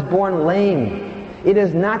someone is born lame, it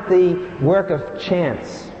is not the work of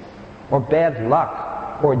chance or bad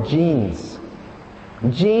luck or genes.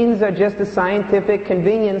 Genes are just a scientific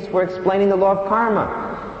convenience for explaining the law of karma.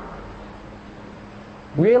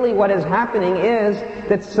 Really what is happening is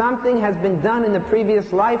that something has been done in the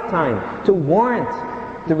previous lifetime to warrant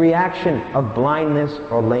the reaction of blindness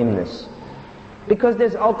or lameness. Because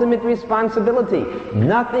there's ultimate responsibility.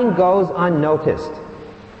 Nothing goes unnoticed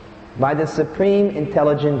by the Supreme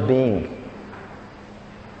Intelligent Being.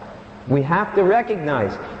 We have to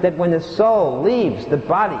recognize that when the soul leaves the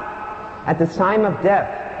body at the time of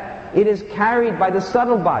death, it is carried by the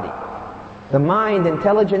subtle body. The mind,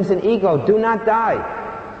 intelligence, and ego do not die.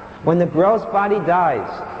 When the gross body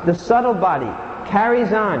dies, the subtle body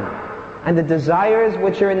carries on, and the desires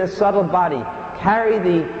which are in the subtle body carry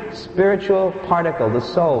the spiritual particle, the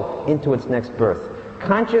soul, into its next birth.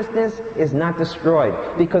 Consciousness is not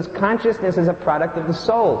destroyed, because consciousness is a product of the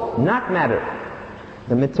soul, not matter.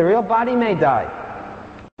 The material body may die,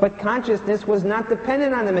 but consciousness was not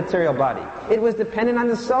dependent on the material body. It was dependent on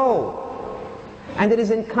the soul. And it is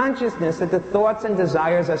in consciousness that the thoughts and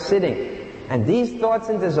desires are sitting. And these thoughts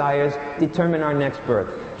and desires determine our next birth.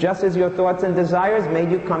 Just as your thoughts and desires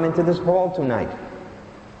made you come into this hall tonight.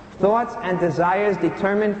 Thoughts and desires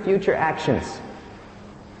determine future actions.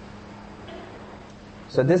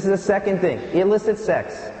 So this is the second thing, illicit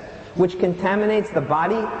sex, which contaminates the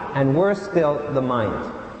body and worse still, the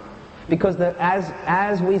mind. Because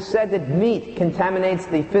as we said that meat contaminates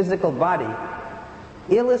the physical body,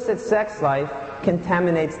 illicit sex life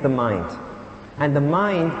contaminates the mind. And the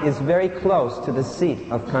mind is very close to the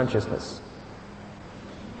seat of consciousness.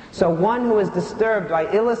 So one who is disturbed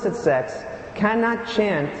by illicit sex cannot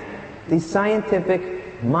chant the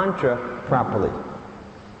scientific mantra properly.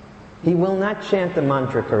 He will not chant the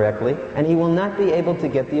mantra correctly, and he will not be able to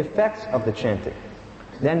get the effects of the chanting.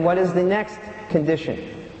 Then what is the next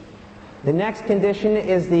condition? The next condition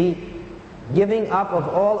is the giving up of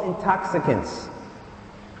all intoxicants,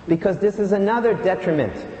 because this is another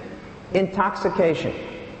detriment. Intoxication.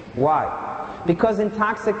 Why? Because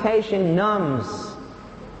intoxication numbs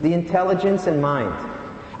the intelligence and mind.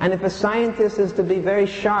 And if a scientist is to be very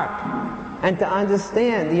sharp and to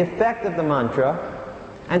understand the effect of the mantra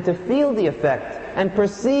and to feel the effect and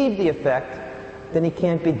perceive the effect, then he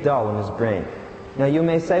can't be dull in his brain. Now you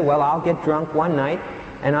may say, well, I'll get drunk one night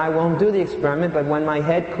and I won't do the experiment, but when my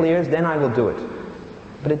head clears, then I will do it.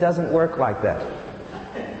 But it doesn't work like that.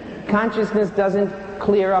 Consciousness doesn't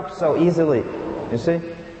clear up so easily, you see?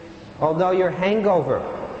 Although your hangover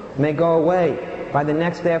may go away by the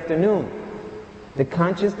next afternoon, the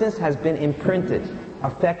consciousness has been imprinted,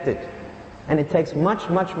 affected, and it takes much,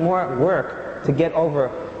 much more work to get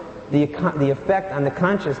over the effect on the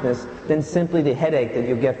consciousness than simply the headache that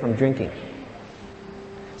you get from drinking.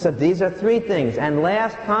 So these are three things. And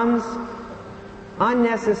last comes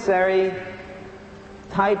unnecessary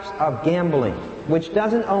types of gambling, which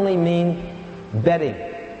doesn't only mean betting.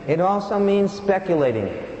 It also means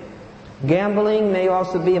speculating. Gambling may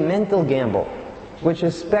also be a mental gamble, which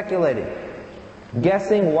is speculating,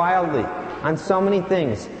 guessing wildly on so many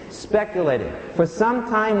things, speculating. For some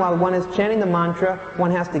time while one is chanting the mantra,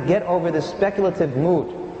 one has to get over the speculative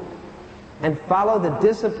mood and follow the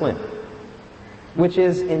discipline which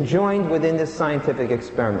is enjoined within this scientific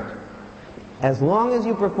experiment. As long as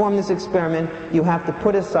you perform this experiment, you have to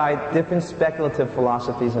put aside different speculative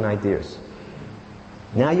philosophies and ideas.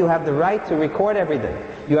 Now you have the right to record everything.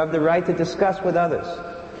 You have the right to discuss with others.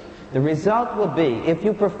 The result will be, if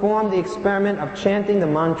you perform the experiment of chanting the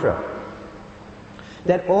mantra,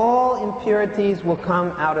 that all impurities will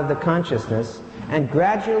come out of the consciousness, and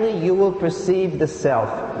gradually you will perceive the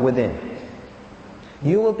self within.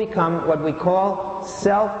 You will become what we call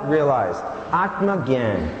self-realized, Atma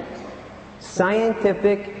Gyan,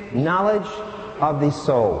 scientific knowledge of the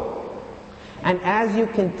soul. And as you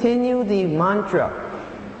continue the mantra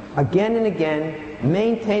again and again,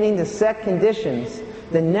 maintaining the set conditions,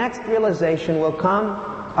 the next realization will come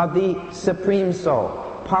of the Supreme Soul,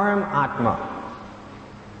 Param Atma.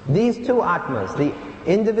 These two Atmas, the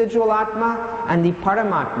individual Atma and the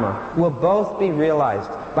Paramatma, will both be realized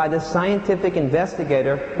by the scientific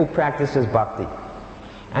investigator who practices bhakti.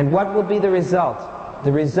 And what will be the result?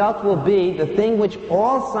 The result will be the thing which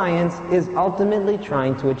all science is ultimately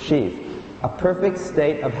trying to achieve, a perfect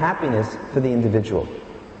state of happiness for the individual.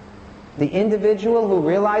 The individual who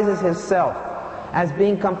realizes his self as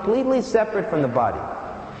being completely separate from the body,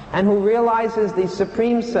 and who realizes the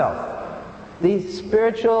Supreme Self, the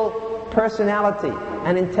spiritual personality,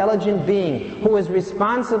 an intelligent being who is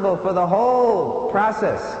responsible for the whole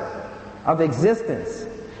process of existence,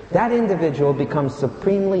 that individual becomes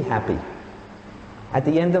supremely happy. At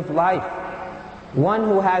the end of life, one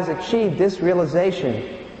who has achieved this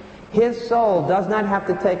realization, his soul does not have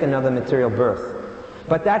to take another material birth,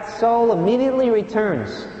 but that soul immediately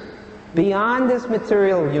returns beyond this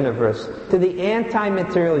material universe to the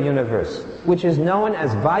anti-material universe, which is known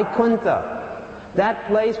as Vaikuntha, that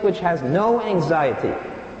place which has no anxiety,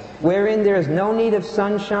 wherein there is no need of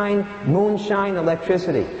sunshine, moonshine,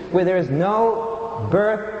 electricity, where there is no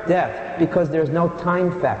birth, death, because there is no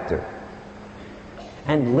time factor.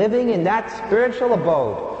 And living in that spiritual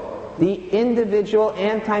abode, the individual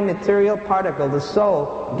anti-material particle, the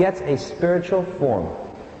soul, gets a spiritual form,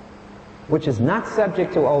 which is not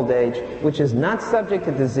subject to old age, which is not subject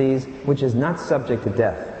to disease, which is not subject to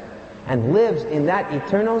death, and lives in that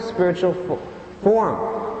eternal spiritual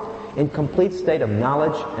form in complete state of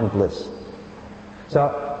knowledge and bliss.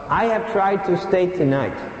 So I have tried to state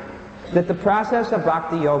tonight that the process of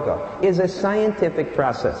Bhakti Yoga is a scientific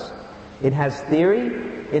process. It has theory,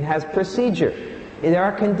 it has procedure, there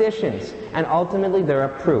are conditions, and ultimately there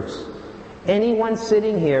are proofs. Anyone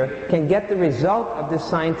sitting here can get the result of this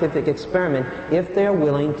scientific experiment if they are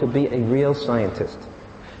willing to be a real scientist.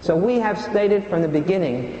 So we have stated from the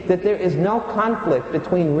beginning that there is no conflict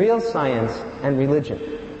between real science and religion.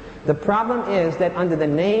 The problem is that under the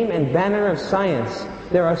name and banner of science,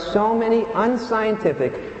 there are so many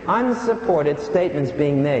unscientific, unsupported statements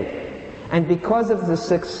being made. And because of the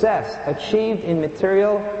success achieved in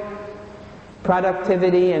material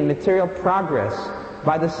productivity and material progress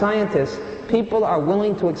by the scientists, people are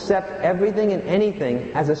willing to accept everything and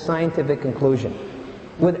anything as a scientific conclusion,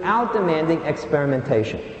 without demanding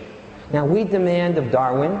experimentation. Now we demand of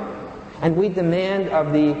Darwin, and we demand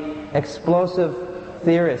of the explosive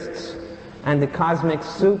theorists and the cosmic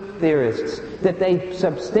soup theorists that they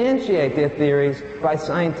substantiate their theories by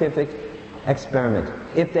scientific experiment.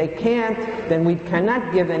 If they can't, then we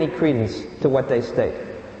cannot give any credence to what they state.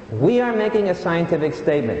 We are making a scientific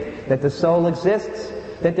statement that the soul exists,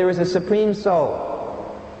 that there is a Supreme Soul,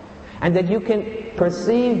 and that you can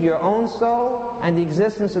perceive your own soul and the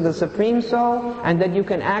existence of the Supreme Soul, and that you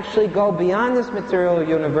can actually go beyond this material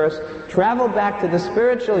universe, travel back to the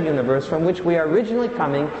spiritual universe from which we are originally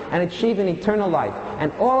coming, and achieve an eternal life.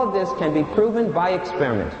 And all of this can be proven by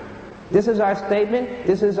experiment. This is our statement,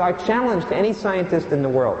 this is our challenge to any scientist in the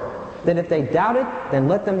world, that if they doubt it, then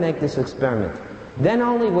let them make this experiment. Then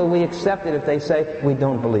only will we accept it if they say, we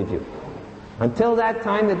don't believe you. Until that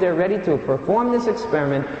time that they're ready to perform this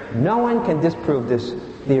experiment, no one can disprove this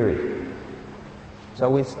theory. So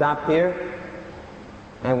we stop here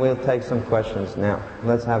and we'll take some questions now.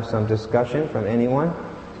 Let's have some discussion from anyone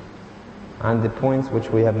on the points which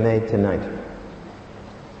we have made tonight.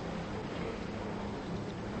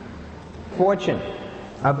 Fortune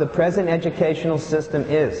of the present educational system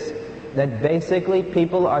is that basically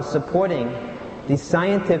people are supporting the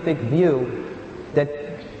scientific view that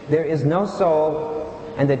there is no soul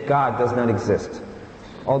and that God does not exist.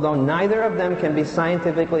 Although neither of them can be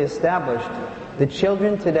scientifically established, the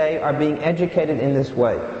children today are being educated in this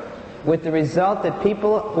way, with the result that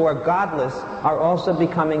people who are godless are also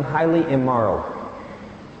becoming highly immoral.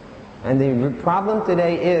 And the problem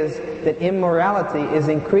today is that immorality is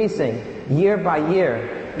increasing year by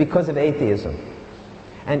year because of atheism.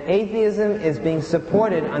 And atheism is being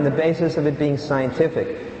supported on the basis of it being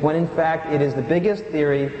scientific, when in fact it is the biggest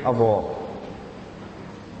theory of all.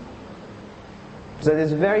 So it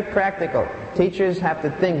is very practical. Teachers have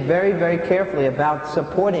to think very, very carefully about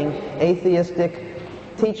supporting atheistic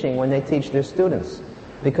teaching when they teach their students.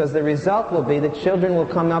 Because the result will be that children will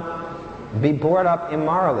be brought up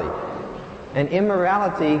immorally. And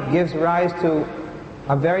immorality gives rise to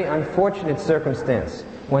a very unfortunate circumstance.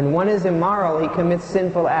 When one is immoral, he commits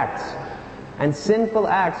sinful acts. And sinful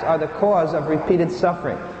acts are the cause of repeated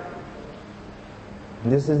suffering.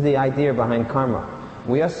 And this is the idea behind karma.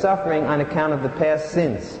 We are suffering on account of the past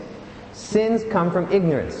sins. Sins come from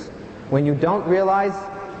ignorance. When you don't realize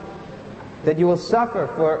that you will suffer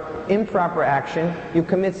for improper action, you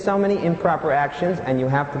commit so many improper actions and you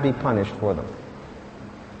have to be punished for them.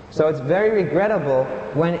 So it's very regrettable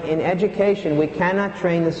when in education we cannot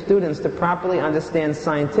train the students to properly understand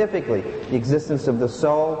scientifically the existence of the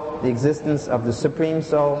soul, the existence of the Supreme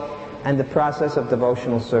Soul, and the process of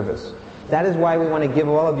devotional service. That is why we want to give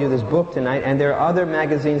all of you this book tonight, and there are other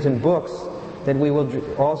magazines and books that we will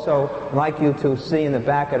also like you to see in the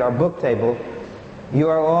back at our book table. You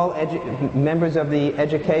are all members of the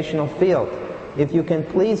educational field. If you can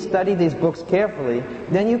please study these books carefully,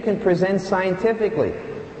 then you can present scientifically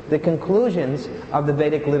the conclusions of the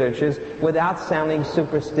Vedic literatures without sounding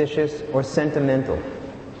superstitious or sentimental.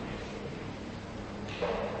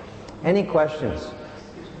 Any questions?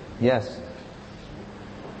 Yes.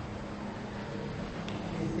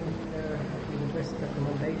 The best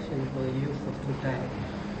recommendation for the youth of today.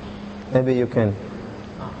 Maybe you can.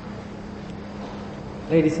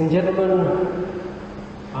 Ladies and gentlemen,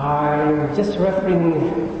 I'm just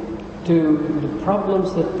referring to the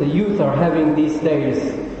problems that the youth are having these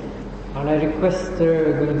days. And I request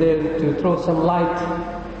Gurudev to throw some light,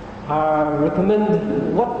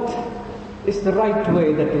 recommend what is the right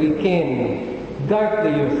way that we can guide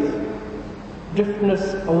the youth,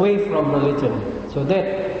 driftness away from religion, so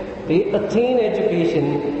that they attain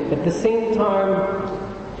education, at the same time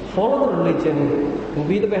follow the religion and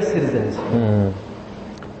be the best citizens.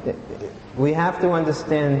 We have to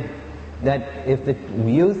understand that if the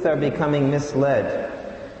youth are becoming misled,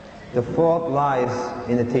 the fault lies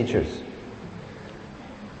in the teachers.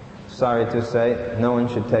 Sorry to say, no one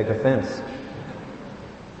should take offense.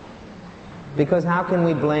 Because how can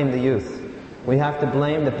we blame the youth? We have to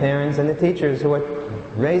blame the parents and the teachers who are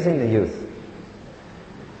raising the youth.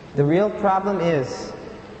 The real problem is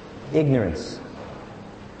ignorance.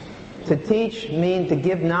 To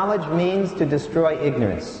give knowledge means to destroy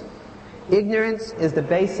ignorance. Ignorance is the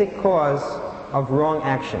basic cause of wrong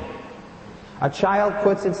action. A child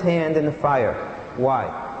puts its hand in the fire.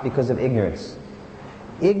 Why? Because of ignorance.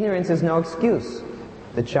 Ignorance is no excuse.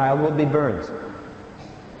 The child will be burned.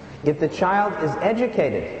 If the child is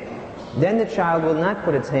educated, then the child will not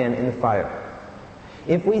put its hand in the fire.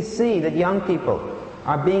 If we see that young people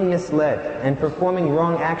are being misled and performing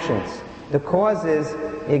wrong actions, the cause is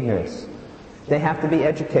ignorance. They have to be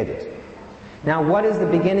educated. Now, what is the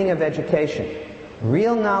beginning of education?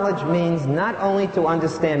 Real knowledge means not only to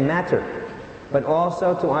understand matter, but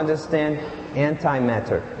also to understand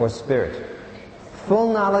antimatter, or spirit.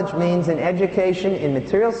 Full knowledge means an education in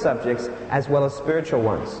material subjects as well as spiritual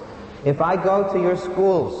ones. If I go to your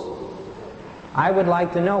schools, I would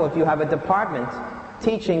like to know if you have a department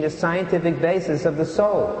teaching the scientific basis of the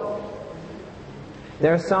soul.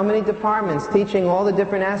 There are so many departments teaching all the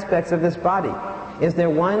different aspects of this body. Is there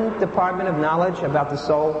one department of knowledge about the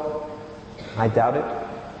soul? I doubt it.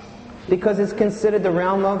 Because it's considered the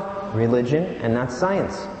realm of religion and not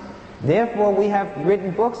science. Therefore, we have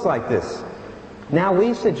written books like this. Now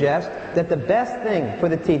we suggest that the best thing for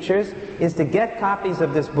the teachers is to get copies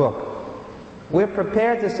of this book. We're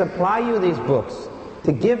prepared to supply you these books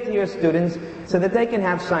to give to your students so that they can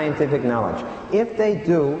have scientific knowledge. If they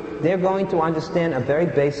do, they're going to understand a very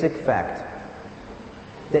basic fact.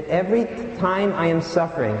 That every time I am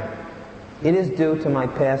suffering, It is due to my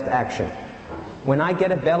past action. When I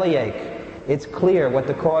get a bellyache, it's clear what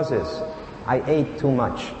the cause is. I ate too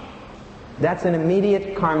much. That's an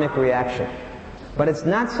immediate karmic reaction. But it's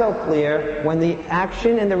not so clear when the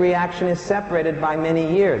action and the reaction is separated by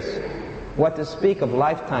many years. What to speak of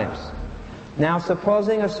lifetimes. Now,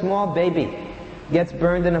 supposing a small baby gets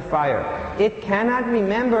burned in a fire. It cannot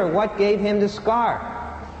remember what gave him the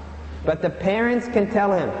scar. But the parents can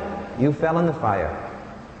tell him, you fell in the fire.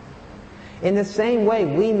 In the same way,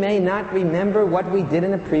 we may not remember what we did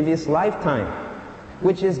in a previous lifetime,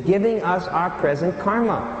 which is giving us our present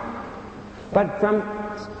karma. But from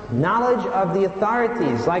knowledge of the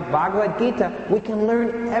authorities, like Bhagavad Gita, we can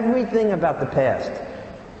learn everything about the past.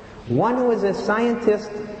 One who is a scientist,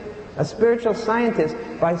 a spiritual scientist,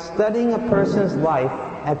 by studying a person's life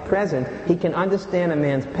at present, he can understand a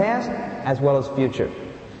man's past as well as future.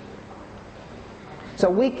 So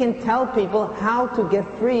we can tell people how to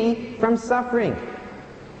get free from suffering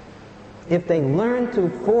if they learn to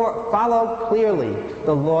follow clearly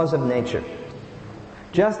the laws of nature.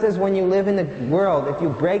 Just as when you live in the world, if you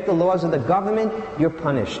break the laws of the government, you're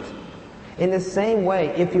punished. In the same way,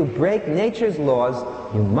 if you break nature's laws,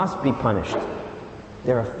 you must be punished.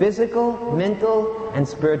 There are physical, mental, and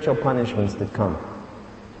spiritual punishments that come.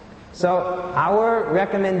 So our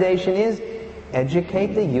recommendation is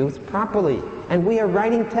educate the youth properly. And we are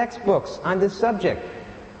writing textbooks on this subject.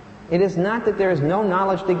 It is not that there is no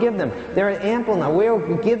knowledge to give them. There are ample now.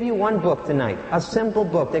 We'll give you one book tonight, a simple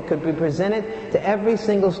book that could be presented to every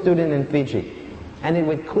single student in Fiji. And it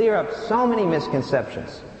would clear up so many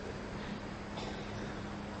misconceptions.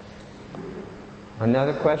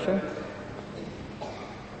 Another question?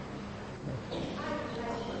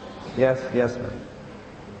 Yes, yes, ma'am.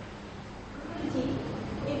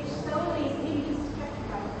 If soul is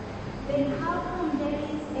indestructible, then how come there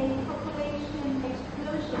is a population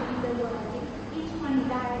explosion in the world? If each one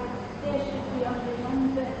dies, there should be only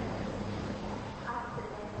one birth after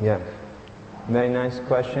that. Yeah. Very nice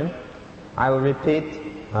question. I will repeat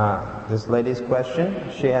this lady's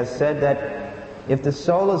question. She has said that if the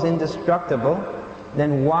soul is indestructible,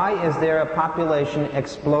 then why is there a population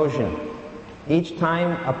explosion? Each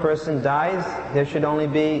time a person dies, there should only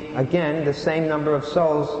be, again, the same number of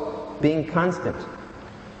souls being constant.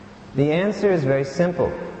 The answer is very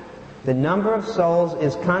simple. The number of souls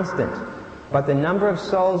is constant, but the number of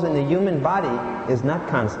souls in the human body is not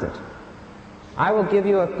constant. I will give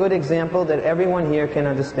you a good example that everyone here can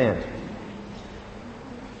understand.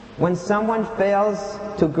 When someone fails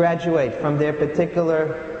to graduate from their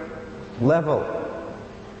particular level,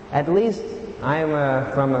 at least I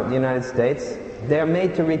am from the United States, they're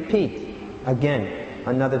made to repeat again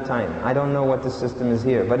another time. I don't know what the system is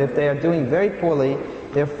here, but if they are doing very poorly,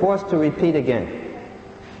 they're forced to repeat again.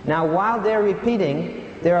 Now, while they're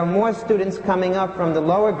repeating, there are more students coming up from the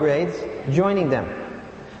lower grades joining them.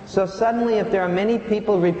 So suddenly, if there are many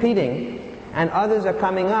people repeating and others are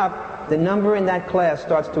coming up, the number in that class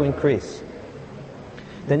starts to increase.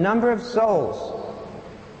 The number of souls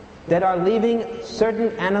that are leaving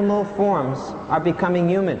certain animal forms are becoming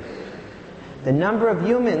human. The number of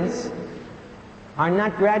humans are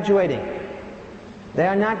not graduating. They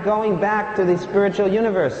are not going back to the spiritual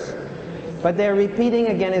universe, but they're repeating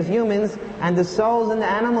again as humans, and the souls in the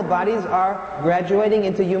animal bodies are graduating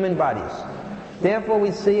into human bodies. Therefore,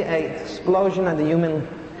 we see an explosion of the human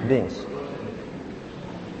beings.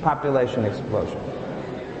 Population explosion.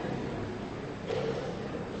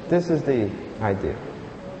 This is the idea.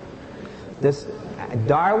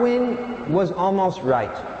 Darwin was almost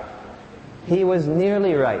right. He was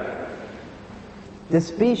nearly right. The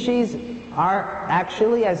species are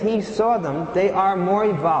actually, as he saw them, they are more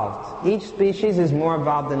evolved. Each species is more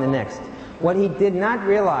evolved than the next. What he did not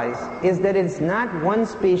realize is that it's not one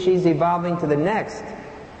species evolving to the next.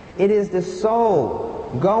 It is the soul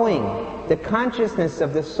going, the consciousness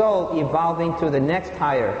of the soul evolving to the next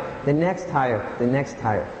higher, the next higher, the next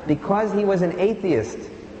higher. Because he was an atheist,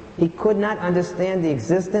 he could not understand the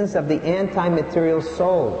existence of the anti-material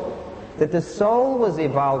soul. That the soul was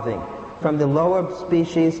evolving from the lower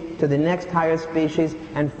species to the next higher species,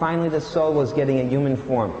 and finally the soul was getting a human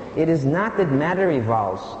form. It is not that matter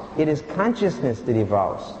evolves, it is consciousness that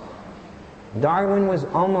evolves. Darwin was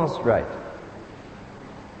almost right.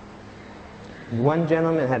 One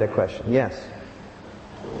gentleman had a question. Yes?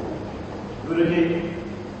 Guruji,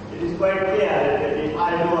 it is quite clear that if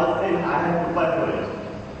I do a sin, I have to pay for it.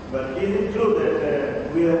 But is it true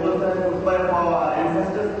that we have also have to pay for our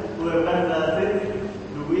ancestors who have done the sins?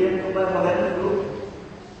 Do we have to pay for that too?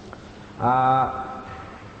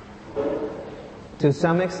 To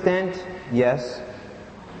some extent, yes.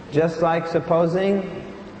 Just like supposing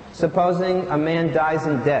Supposing a man dies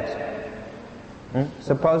in debt.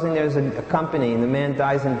 Supposing there's a company and the man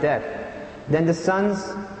dies in debt. Then the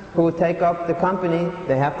sons who take up the company,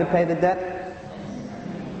 they have to pay the debt?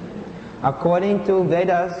 According to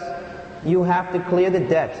Vedas, you have to clear the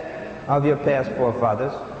debt of your past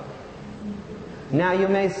forefathers. Now you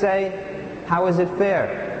may say, how is it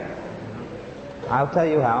fair? I'll tell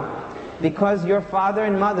you how. Because your father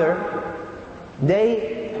and mother,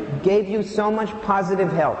 they gave you so much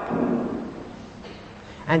positive help.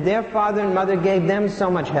 And their father and mother gave them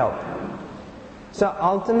so much help. So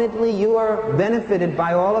ultimately you are benefited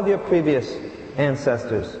by all of your previous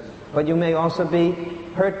ancestors. But you may also be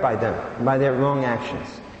hurt by them, by their wrong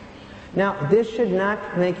actions. Now this should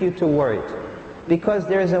not make you too worried. Because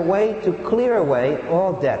there is a way to clear away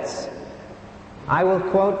all debts. I will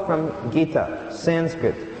quote from Gita,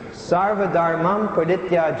 Sanskrit. Sarva dharmam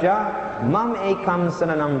pradityaja mam ekam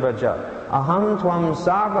saranam braja aham tvam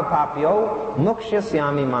sarva papyo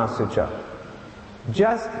mukshasyami masucha.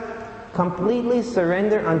 Just completely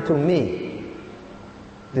surrender unto me,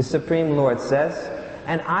 the Supreme Lord says,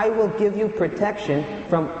 and I will give you protection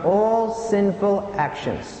from all sinful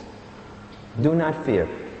actions. Do not fear.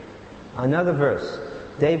 Another verse.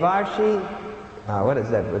 Devarshi, what is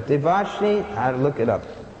that? Devarshi, I'll look it up.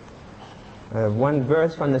 One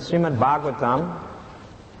verse from the Srimad Bhagavatam.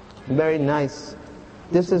 Very nice.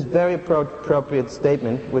 This is very appropriate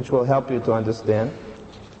statement which will help you to understand.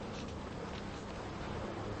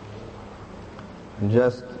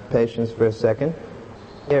 Just patience for a second.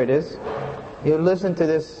 Here it is. You listen to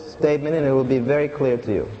this statement and it will be very clear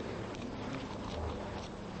to you.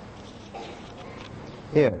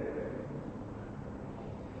 Here.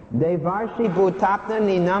 Devarshi bhutapna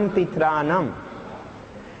ninam pitranam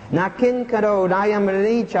nakin karo rayam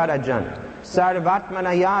charajan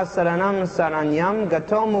sarvatmanaya saranam saranyam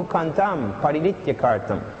gatomu kantam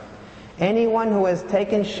paridityakartam. Anyone who has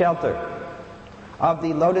taken shelter of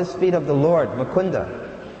the lotus feet of the Lord, Mukunda,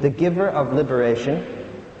 the giver of liberation,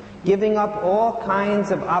 giving up all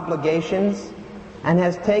kinds of obligations, and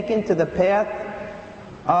has taken to the path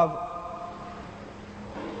of,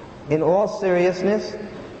 in all seriousness,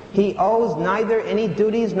 he owes neither any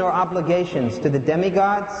duties nor obligations to the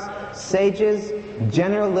demigods, sages,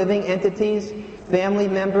 general living entities, family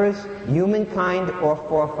members, humankind, or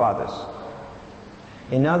forefathers.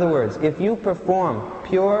 In other words, if you perform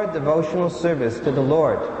pure devotional service to the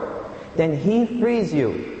Lord, then He frees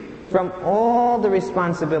you from all the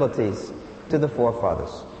responsibilities to the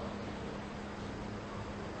forefathers.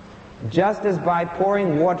 Just as by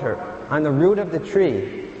pouring water on the root of the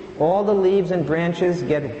tree, all the leaves and branches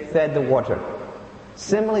get fed the water.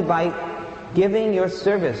 Similarly, by giving your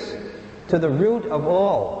service to the root of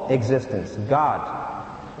all existence, God,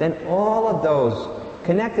 then all of those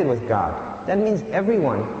connected with God, that means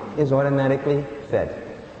everyone is automatically fed.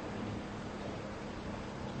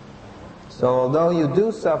 So although you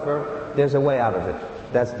do suffer, there's a way out of it.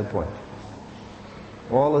 That's the point.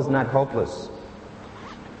 All is not hopeless.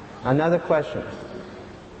 Another question.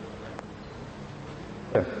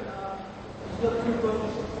 Here.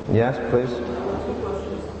 Yes, please. Two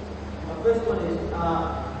questions. The first one is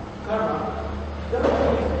karma. Karma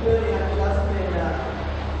is clearly and classified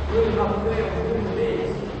you have a way of human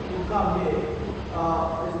beings who come here.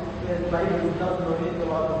 The Bible doesn't know anything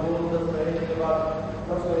about the world, doesn't know anything about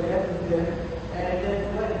what's going to happen to them, and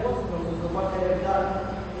then what the consequences of what they have done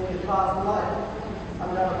in the past life.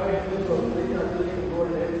 I'm not very good at living the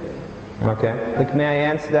world and everything. Okay. Look, may I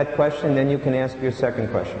answer that question, then you can ask your second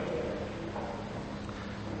question.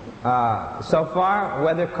 So far,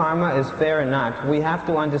 whether karma is fair or not, we have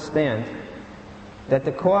to understand that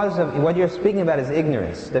the cause of what you're speaking about is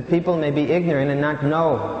ignorance. That people may be ignorant and not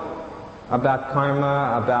know about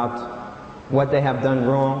karma, about what they have done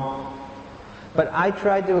wrong. But I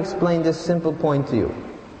tried to explain this simple point to you.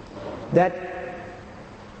 That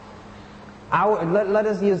let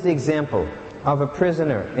us use the example of a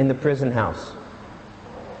prisoner in the prison house.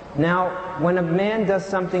 Now, when a man does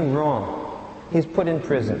something wrong, he's put in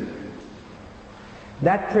prison.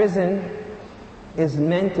 That prison is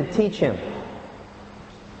meant to teach him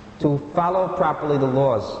to follow properly the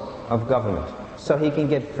laws of government so he can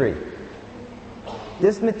get free.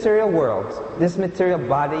 This material world, this material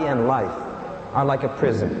body and life are like a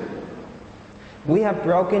prison. We have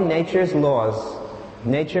broken nature's laws.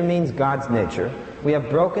 Nature means God's nature. We have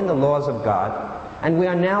broken the laws of God, and we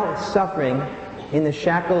are now suffering in the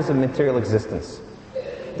shackles of material existence.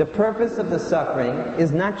 The purpose of the suffering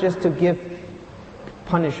is not just to give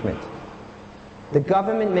punishment. The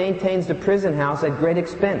government maintains the prison house at great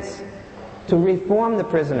expense to reform the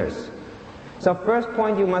prisoners. So first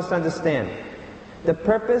point you must understand, The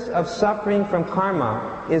purpose of suffering from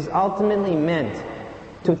karma is ultimately meant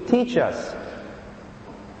to teach us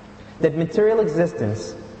that material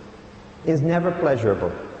existence is never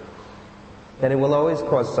pleasurable, that it will always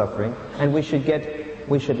cause suffering, and we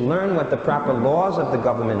should learn what the proper laws of the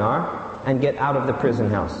government are and get out of the prison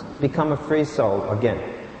house, become a free soul again.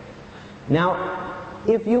 Now,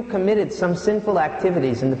 if you committed some sinful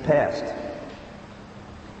activities in the past,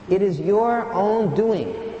 it is your own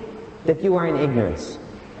doing that you are in ignorance.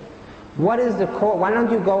 What is the cause? Why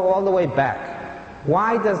don't you go all the way back?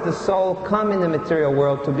 Why does the soul come in the material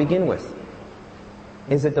world to begin with?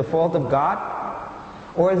 Is it the fault of God?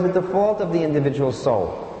 Or is it the fault of the individual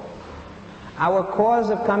soul? Our cause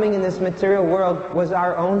of coming in this material world was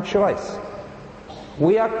our own choice.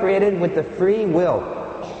 We are created with the free will,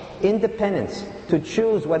 independence, to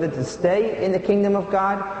choose whether to stay in the kingdom of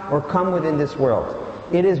God or come within this world.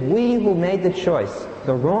 It is we who made the choice,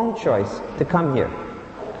 the wrong choice, to come here.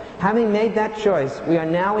 Having made that choice, we are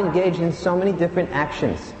now engaged in so many different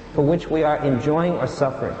actions for which we are enjoying or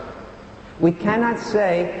suffering. We cannot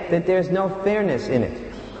say that there's no fairness in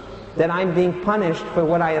it, that I'm being punished for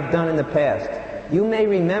what I have done in the past. You may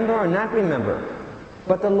remember or not remember,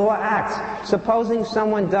 but the law acts. Supposing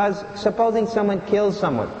someone kills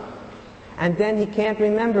someone, and then he can't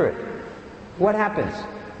remember it. What happens?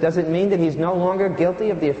 Does it mean that he's no longer guilty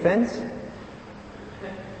of the offense?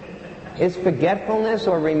 Is forgetfulness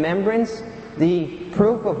or remembrance the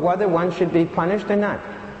proof of whether one should be punished or not?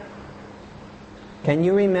 Can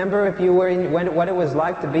you remember if you were what it was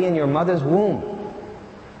like to be in your mother's womb?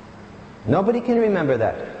 Nobody can remember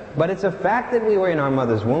that. But it's a fact that we were in our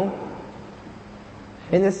mother's womb.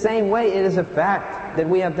 In the same way, it is a fact that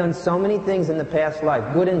we have done so many things in the past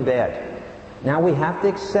life, good and bad. Now we have to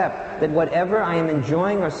accept that whatever I am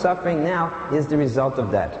enjoying or suffering now is the result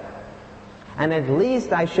of that. And at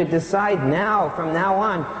least I should decide now, from now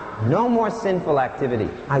on, no more sinful activity.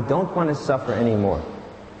 I don't want to suffer anymore.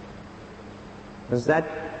 Is that?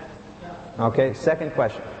 Okay, second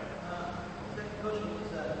question. Second question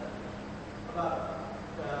is about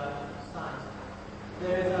science.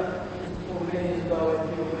 There is many years ago, when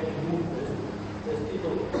people made movements, there's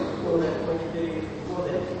people before that, 20 days before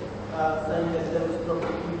that, saying that there was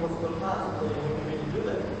probably impossible task for human beings to do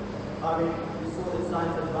that. I mean, we saw that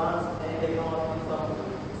science advanced and they come up with some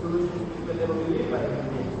solutions which were never believed by human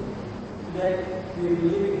beings. Today, we are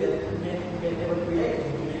believing that men can never create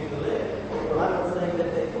human beings to live. Well, I'm not saying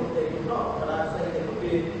that they could not, but I'm saying there could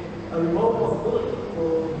be a remote possibility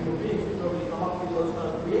for human beings to probably come up with those kind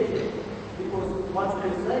of creations. Because once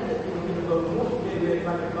we're saying that human beings go to the moon, maybe we're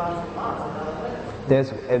trying to advance to Mars and other planets.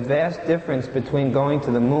 There's a vast difference between going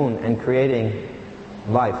to the moon and creating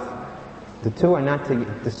life. The two are not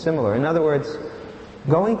dissimilar. In other words,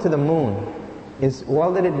 going to the moon is,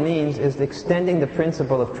 all that it means is extending the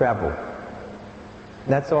principle of travel.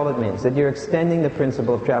 That's all it means, that you're extending the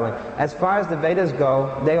principle of traveling. As far as the Vedas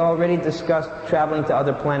go, they already discussed traveling to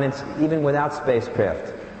other planets even without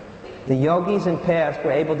spacecraft. The yogis in past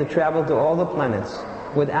were able to travel to all the planets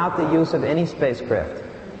without the use of any spacecraft.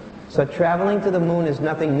 So traveling to the moon is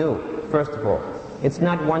nothing new, first of all. It's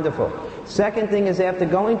not wonderful. Second thing is, after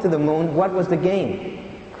going to the moon, what was the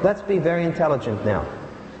gain? Let's be very intelligent now.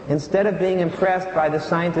 Instead of being impressed by the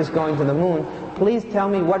scientists going to the moon, please tell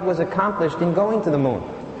me what was accomplished in going to the moon.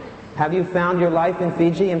 Have you found your life in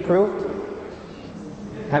Fiji improved?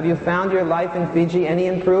 Have you found your life in Fiji any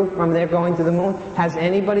improved from their going to the moon? Has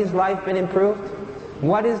anybody's life been improved?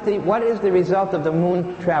 What is the result of the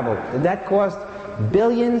moon travel? Did that cost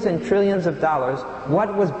billions and trillions of dollars?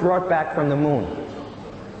 What was brought back from the moon?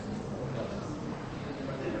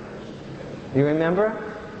 You remember?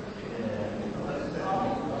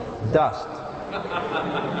 Dust.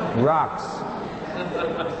 Rocks.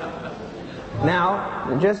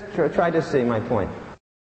 Now, just try to see my point.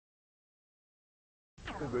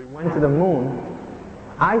 They went to the moon.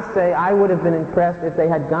 I say I would have been impressed if they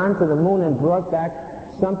had gone to the moon and brought back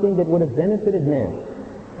something that would have benefited man.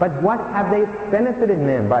 But what have they benefited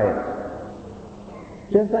man by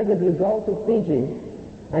it? Just like if you go to Fiji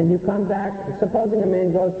and you come back, supposing a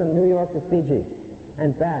man goes from New York to Fiji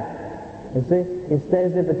and back, you see, he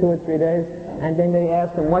stays there for 2 or 3 days, and then they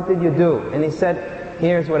ask him, what did you do? And he said,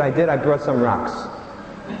 here's what I did, I brought some rocks.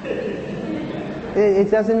 It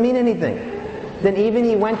doesn't mean anything. Then even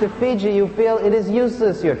he went to Fiji, you feel it is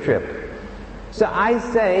useless, your trip. So I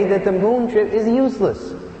say that the moon trip is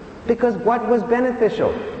useless. Because what was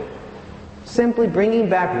beneficial? Simply bringing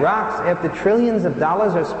back rocks after trillions of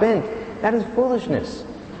dollars are spent, that is foolishness.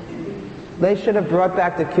 They should have brought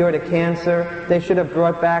back the cure to cancer. They should have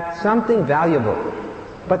brought back something valuable.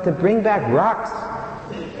 But to bring back rocks,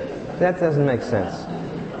 That doesn't make sense.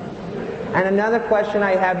 And another question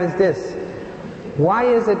I have is this. Why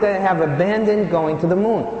is it they have abandoned going to the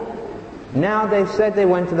moon? Now they've said they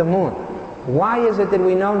went to the moon. Why is it that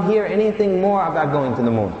we don't hear anything more about going to the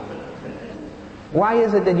moon? Why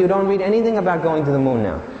is it that you don't read anything about going to the moon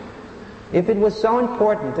now? If it was so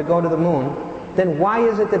important to go to the moon, then why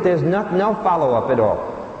is it that there's no follow-up at all?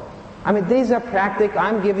 I mean, these are practical,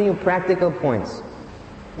 I'm giving you practical points.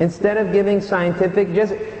 Instead of giving scientific,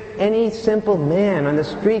 just any simple man on the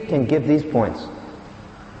street can give these points.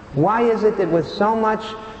 Why is it that with so much,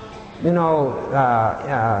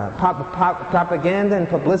 propaganda and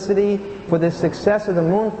publicity for the success of the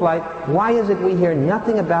moon flight, why is it we hear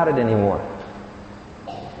nothing about it anymore?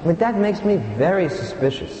 I mean, that makes me very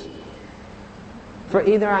suspicious. For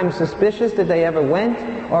either I'm suspicious that they ever went,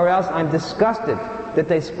 or else I'm disgusted that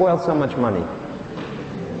they spoiled so much money.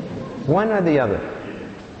 One or the other.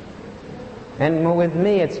 And with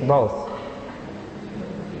me, it's both.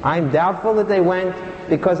 I'm doubtful that they went,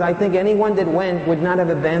 because I think anyone that went would not have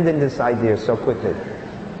abandoned this idea so quickly.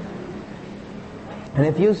 And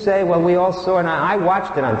if you say, well, we all saw it, and I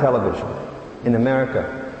watched it on television in America,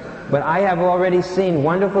 but I have already seen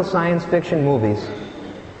wonderful science fiction movies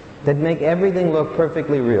that make everything look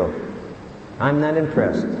perfectly real. I'm not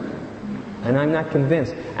impressed. And I'm not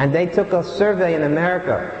convinced. And they took a survey in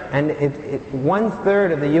America, and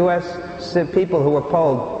 1/3 of the U.S. people who were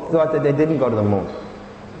polled thought that they didn't go to the moon.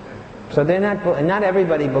 So not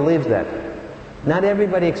everybody believes that. Not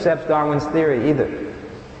everybody accepts Darwin's theory either.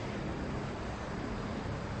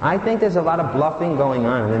 I think there's a lot of bluffing going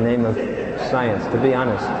on in the name of science, to be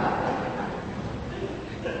honest.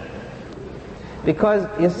 Because,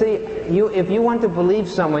 you see, if you want to believe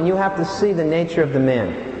someone, you have to see the nature of the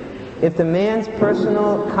man. If the man's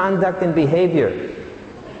personal conduct and behavior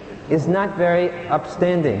is not very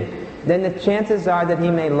upstanding, then the chances are that he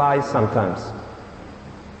may lie sometimes.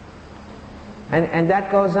 And that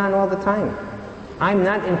goes on all the time. I'm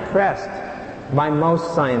not impressed by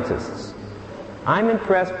most scientists. I'm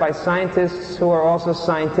impressed by scientists who are also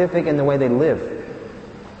scientific in the way they live,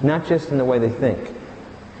 not just in the way they think.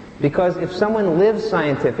 Because if someone lives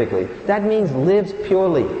scientifically, that means lives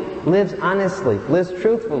purely, lives honestly, lives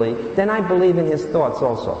truthfully, then I believe in his thoughts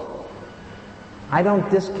also. I don't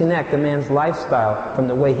disconnect a man's lifestyle from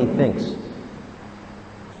the way he thinks.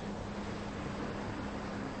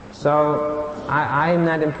 So, I'm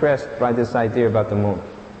not impressed by this idea about the moon.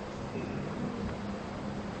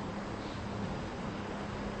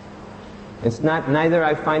 It's not, neither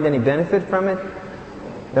I find any benefit from it.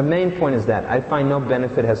 The main point is that I find no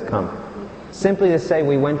benefit has come. Simply to say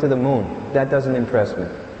we went to the moon, that doesn't impress me.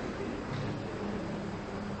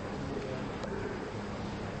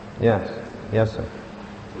 Yes. Yes, sir.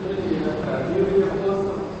 During the course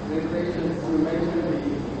of revelations, you mentioned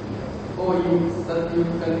the 4 U's, Satyug,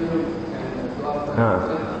 Kalyug, and Dwapar.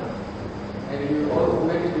 And you also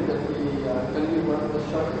mentioned that the Kalyug was the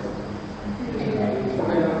shortest.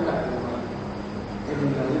 In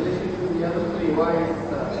relation to the other 3, why is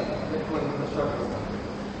that one the shortest?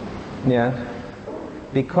 Yeah.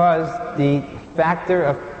 Because the factor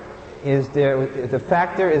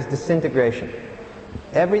is disintegration.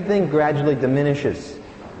 Everything gradually diminishes.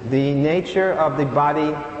 The nature of the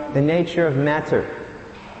body, the nature of matter,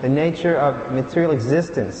 the nature of material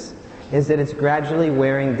existence is that it's gradually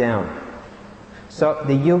wearing down. So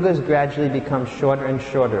the yugas gradually become shorter and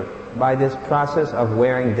shorter by this process of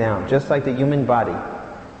wearing down, just like the human body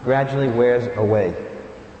gradually wears away.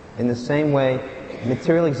 In the same way,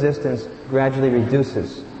 material existence gradually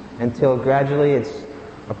reduces until gradually it's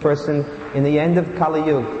a person, in the end of Kali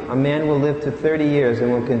Yuga, a man will live to 30 years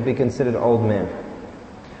and will be considered old man.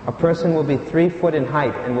 A person will be 3 foot in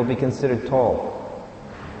height and will be considered tall.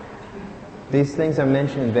 These things are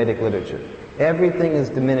mentioned in Vedic literature. Everything is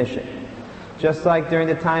diminishing. Just like during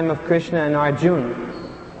the time of Krishna and Arjuna,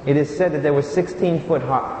 it is said that they were 16 foot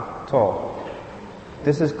tall.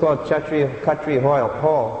 This is called Kshatriya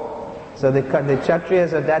hall. So the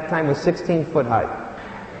Kshatriyas at that time were 16 foot high.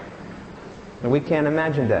 And we can't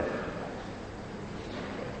imagine that.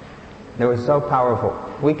 They were so powerful.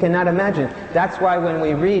 We cannot imagine. That's why when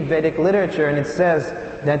we read Vedic literature and it says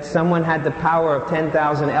that someone had the power of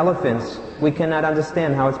 10,000 elephants, we cannot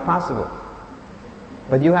understand how it's possible.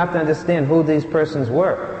 But you have to understand who these persons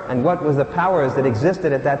were and what was the powers that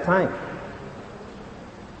existed at that time.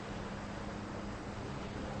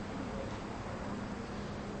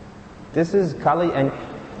 This is Kali, and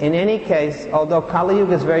in any case, although Kali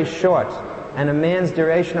Yuga is very short and a man's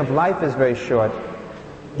duration of life is very short,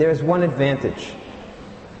 there is one advantage.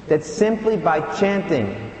 That simply by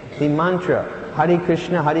chanting the mantra Hare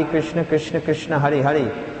Krishna, Krishna Krishna, Hare Hare,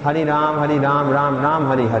 Hare Ram, Ram Ram,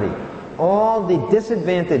 Hare Hare. All the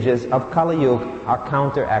disadvantages of Kali Yuga are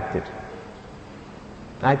counteracted.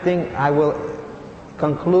 I think I will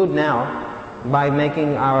conclude now by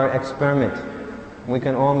making our experiment. We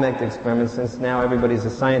can all make the experiment since now everybody's a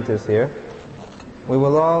scientist here. We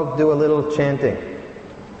will all do a little chanting.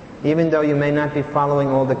 Even though you may not be following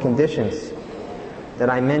all the conditions that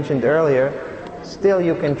I mentioned earlier, still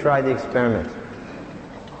you can try the experiment.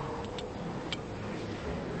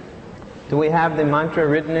 Do we have the mantra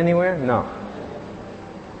written anywhere? No.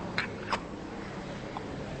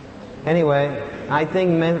 Anyway, I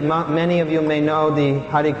think many of you may know the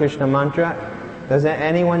Hare Krishna mantra. Does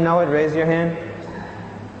anyone know it? Raise your hand.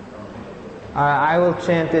 I will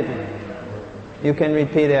chant it. You can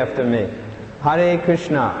repeat after me. Hare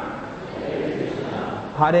Krishna.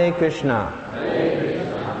 Hare Krishna.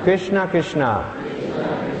 Krishna Krishna.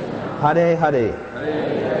 Hare Hare.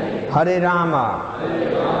 Hare Rama.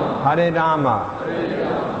 Hare Rama.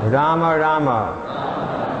 Rama Rama.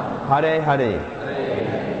 Hare Hare.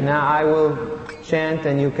 Now I will chant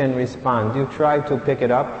and you can respond. You try to pick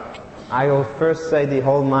it up. I will first say the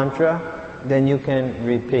whole mantra, then you can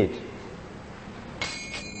repeat.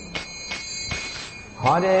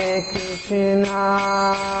 Hare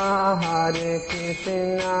Krishna,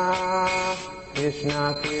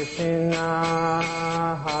 Krishna Krishna,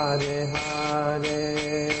 Hare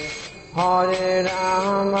Hare, Hare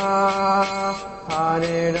Rama,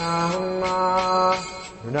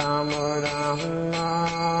 Rama Rama,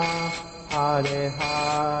 Hare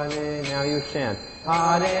Hare. Now you chant.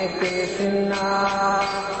 Hare Krishna,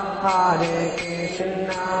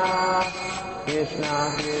 Krishna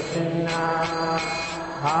Krishna,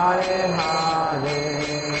 Hare Hare,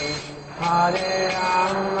 Hare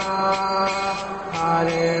Rama,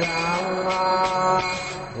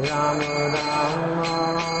 Rama Rama,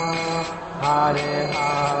 Hare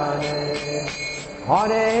Hare.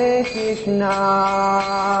 Hare Krishna,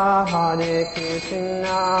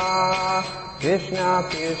 Krishna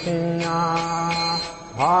Krishna,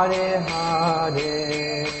 Hare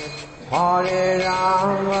Hare, Hare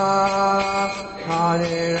Rama,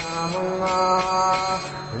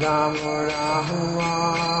 Rama Rama,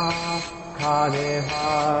 Hare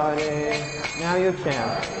Hare. Now you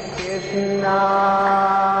chant. Krishna,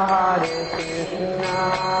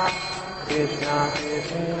 Krishna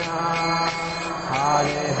Krishna,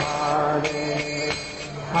 Hare Hare,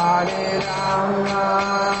 Hare Rama,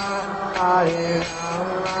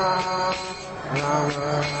 Rama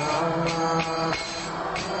Rama.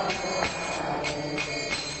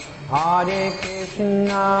 Hare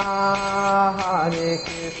Krishna,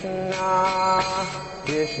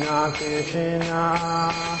 Krishna Krishna,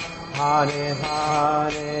 Hare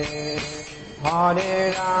Hare,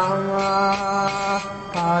 Hare Rama,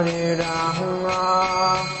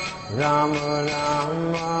 Rama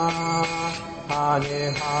Rama,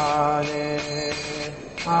 Hare Hare,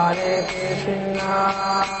 Hare Krishna,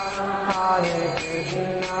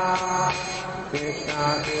 Krishna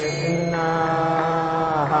Krishna,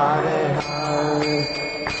 Hare Hare,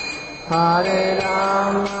 Hare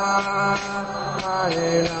Rama,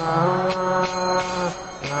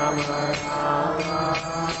 Rama Rama,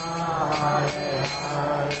 Hare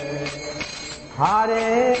Hare. Hare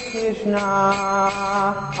Krishna,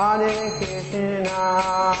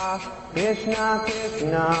 Krishna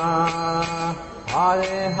Krishna,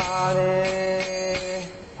 Hare Hare,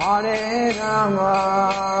 Hare Rama,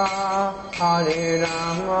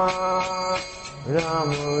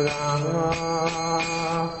 Rama Rama,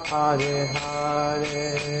 Hare Hare,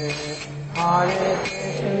 Hare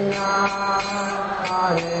Krishna,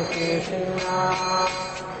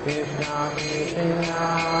 Krishna Krishna,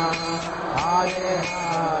 Hare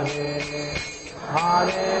Hare,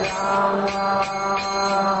 Hare Rama,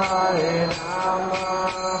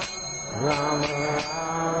 Rama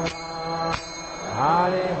Rama,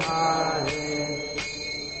 Hare Hare.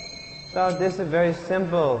 So this is a very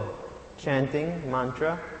simple chanting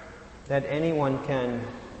mantra that anyone can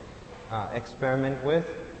experiment with.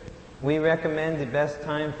 We recommend the best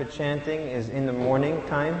time for chanting is in the morning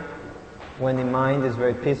time, when the mind is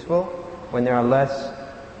very peaceful, when there are less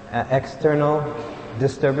external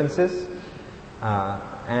disturbances.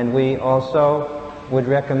 And we also would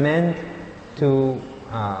recommend to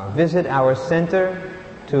visit our center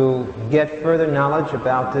to get further knowledge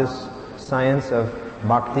about this science of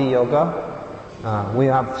Bhakti Yoga. We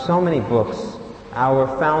have so many books. Our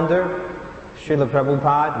founder, Srila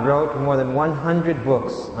Prabhupada, wrote more than 100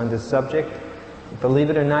 books on this subject. Believe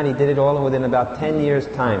it or not, he did it all within about 10 years'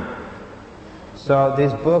 time. So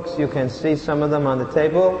these books, you can see some of them on the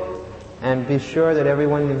table. And be sure that every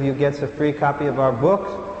one of you gets a free copy of our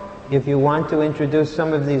books. If you want to introduce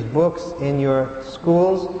some of these books in your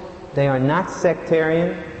schools, they are not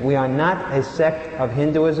sectarian. We are not a sect of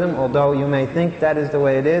Hinduism, although you may think that is the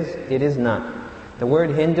way it is. It is not. The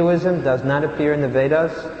word Hinduism does not appear in the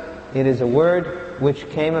Vedas. It is a word which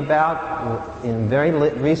came about in very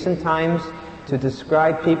recent times to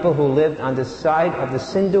describe people who lived on the side of the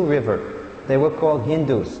Sindhu River. They were called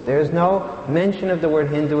Hindus. There is no mention of the word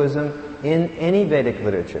Hinduism in any Vedic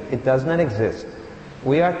literature. It does not exist.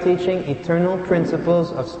 We are teaching eternal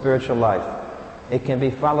principles of spiritual life. It can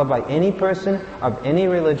be followed by any person of any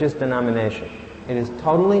religious denomination. It is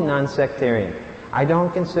totally non-sectarian. I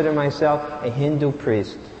don't consider myself a Hindu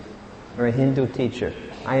priest or a Hindu teacher.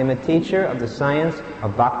 I am a teacher of the science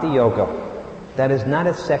of Bhakti Yoga. That is not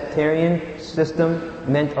a sectarian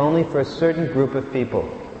system meant only for a certain group of people.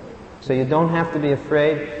 So you don't have to be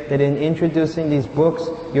afraid that in introducing these books,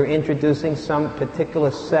 you're introducing some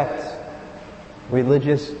particular sect,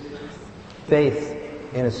 religious faith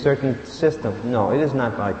in a certain system. No, it is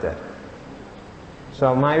not like that.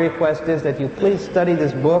 So my request is that you please study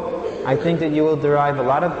this book. I think that you will derive a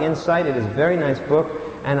lot of insight. It is a very nice book.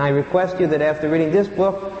 And I request you that after reading this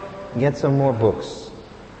book, get some more books.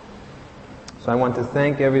 So I want to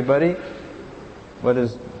thank everybody. What do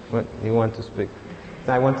you want to speak?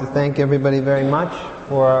 I want to thank everybody very much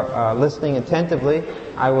for listening attentively.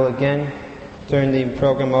 I will again turn the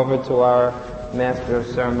program over to our Master of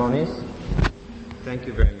Ceremonies. Thank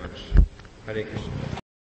you very much. Hare Krishna.